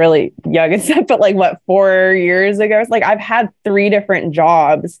myself sound really young and stuff, but like 4 years ago, it's like I've had 3 different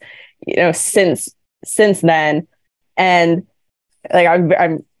jobs, since then. And like,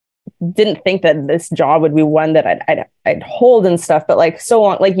 I didn't think that this job would be one that I'd hold and stuff, but like, so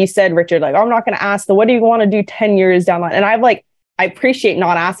on, like you said, Richard, like, I'm not going to ask what do you want to do 10 years down the line? And I appreciate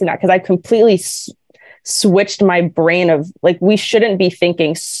not asking that, because I completely switched my brain of like, we shouldn't be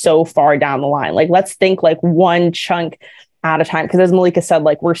thinking so far down the line. Like, let's think like one chunk at a time. Because as Malika said,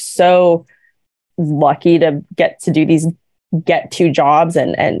 like, we're so lucky to get to do these get to jobs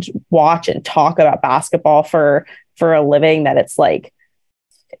and watch and talk about basketball for a living, that it's like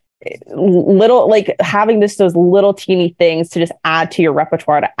little, like having those little teeny things to just add to your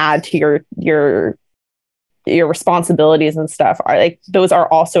repertoire, to add to your responsibilities and stuff, are like, those are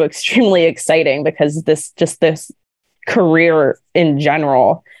also extremely exciting, because this career in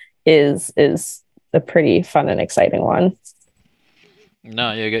general is a pretty fun and exciting one.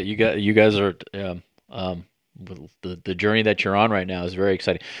 No, you guys are the journey that you're on right now is very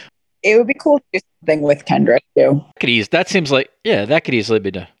exciting. It would be cool to do something with Kendra too. That seems like, that could easily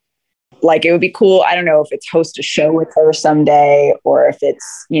be done. Like, it would be cool. I don't know if it's host a show with her someday, or if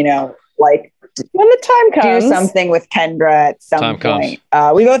it's, like when the time comes, do something with Kendra at some point.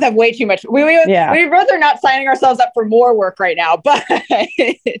 We both have way too much. We both are not signing ourselves up for more work right now, but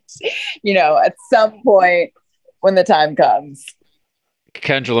at some point when the time comes.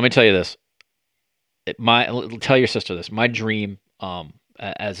 Kendra, let me tell you this. Tell your sister this. My dream,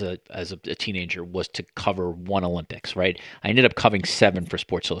 as a teenager, was to cover one Olympics. Right, I ended up covering 7 for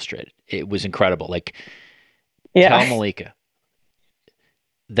Sports Illustrated. It was incredible. Like, tell Malika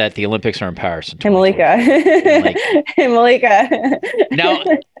that the Olympics are in Paris. Hey, Malika. Hey, Malika. Now,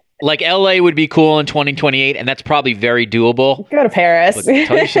 like, LA would be cool in 2028, and that's probably very doable. Go to Paris. Look,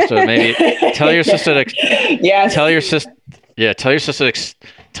 tell your sister Yes. Tell your sister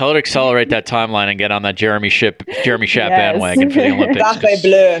tell her to accelerate that timeline and get on that Jeremy Schaap bandwagon for the Olympics. Sacre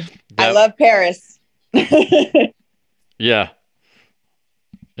bleu. I love Paris. Yeah.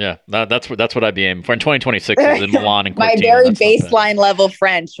 Yeah, that's what I'd be aiming for. In 2026 is in Milan and Cortina. My very baseline level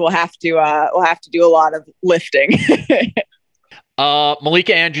French will have to do a lot of lifting.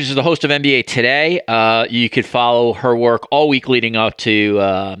 Malika Andrews is the host of NBA Today. You could follow her work all week leading up to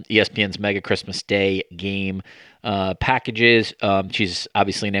ESPN's Mega Christmas Day game packages. She's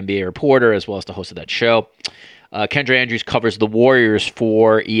obviously an NBA reporter as well as the host of that show. Kendra Andrews covers the Warriors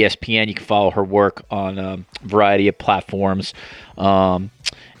for ESPN. You can follow her work on a variety of platforms.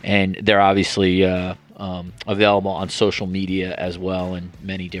 And they're obviously available on social media as well in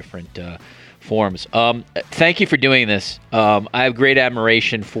many different forms. Thank you for doing this. I have great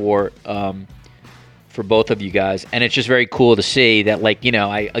admiration for both of you guys, and it's just very cool to see that, like,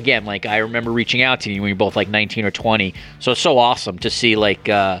 I remember reaching out to you when you're both like 19 or 20. So it's so awesome to see like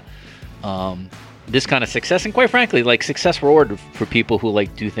this kind of success, and quite frankly, like success rewarded for people who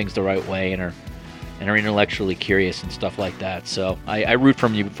like do things the right way and are intellectually curious and stuff like that. So I root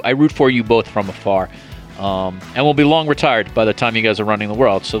for you both from afar, and we'll be long retired by the time you guys are running the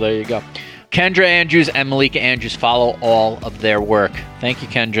world. So there you go. Kendra Andrews and Malika Andrews, follow all of their work. Thank you,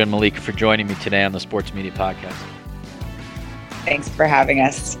 Kendra and Malika, for joining me today on the Sports Media Podcast. Thanks for having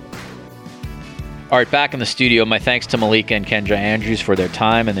us. All right, back in the studio. My thanks to Malika and Kendra Andrews for their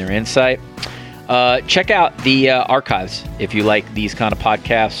time and their insight. Check out the archives if you like these kind of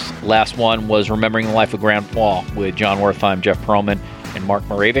podcasts. Last one was Remembering the Life of Grant Wahl with John Wertheim, Jeff Pearlman, and Mark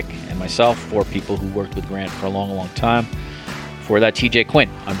Moravec, and myself, 4 people who worked with Grant for a long, long time. For that, TJ Quinn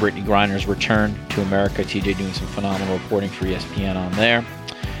on Brittany Griner's return to America. TJ doing some phenomenal reporting for ESPN on there.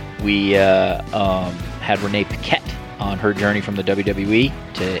 We had Renee Paquette on her journey from the WWE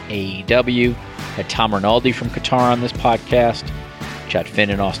to AEW. Had Tom Rinaldi from Qatar on this podcast. Chad Finn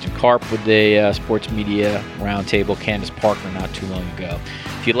and Austin Karp with the Sports Media Roundtable. Candace Parker not too long ago.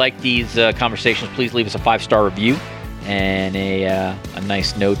 If you like these conversations, please leave us a 5-star review and a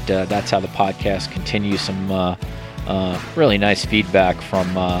nice note. That's how the podcast continues. Some really nice feedback from.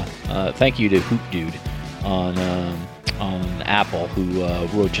 Thank you to Hoop Dude on Apple, who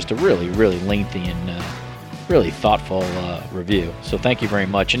wrote just a really, really lengthy and really thoughtful review. So thank you very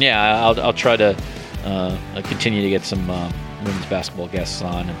much. And yeah, I'll try to continue to get some women's basketball guests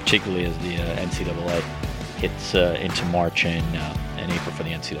on, and particularly as the NCAA hits into March and April for the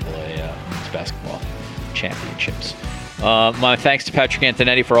NCAA women's basketball championships. My thanks to Patrick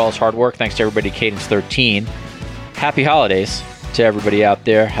Antonetti for all his hard work. Thanks to everybody at Cadence 13. Happy holidays to everybody out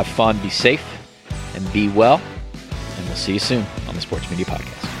there. Have fun, be safe, and be well. And we'll see you soon on the Sports Media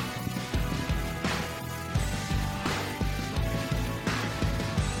Podcast.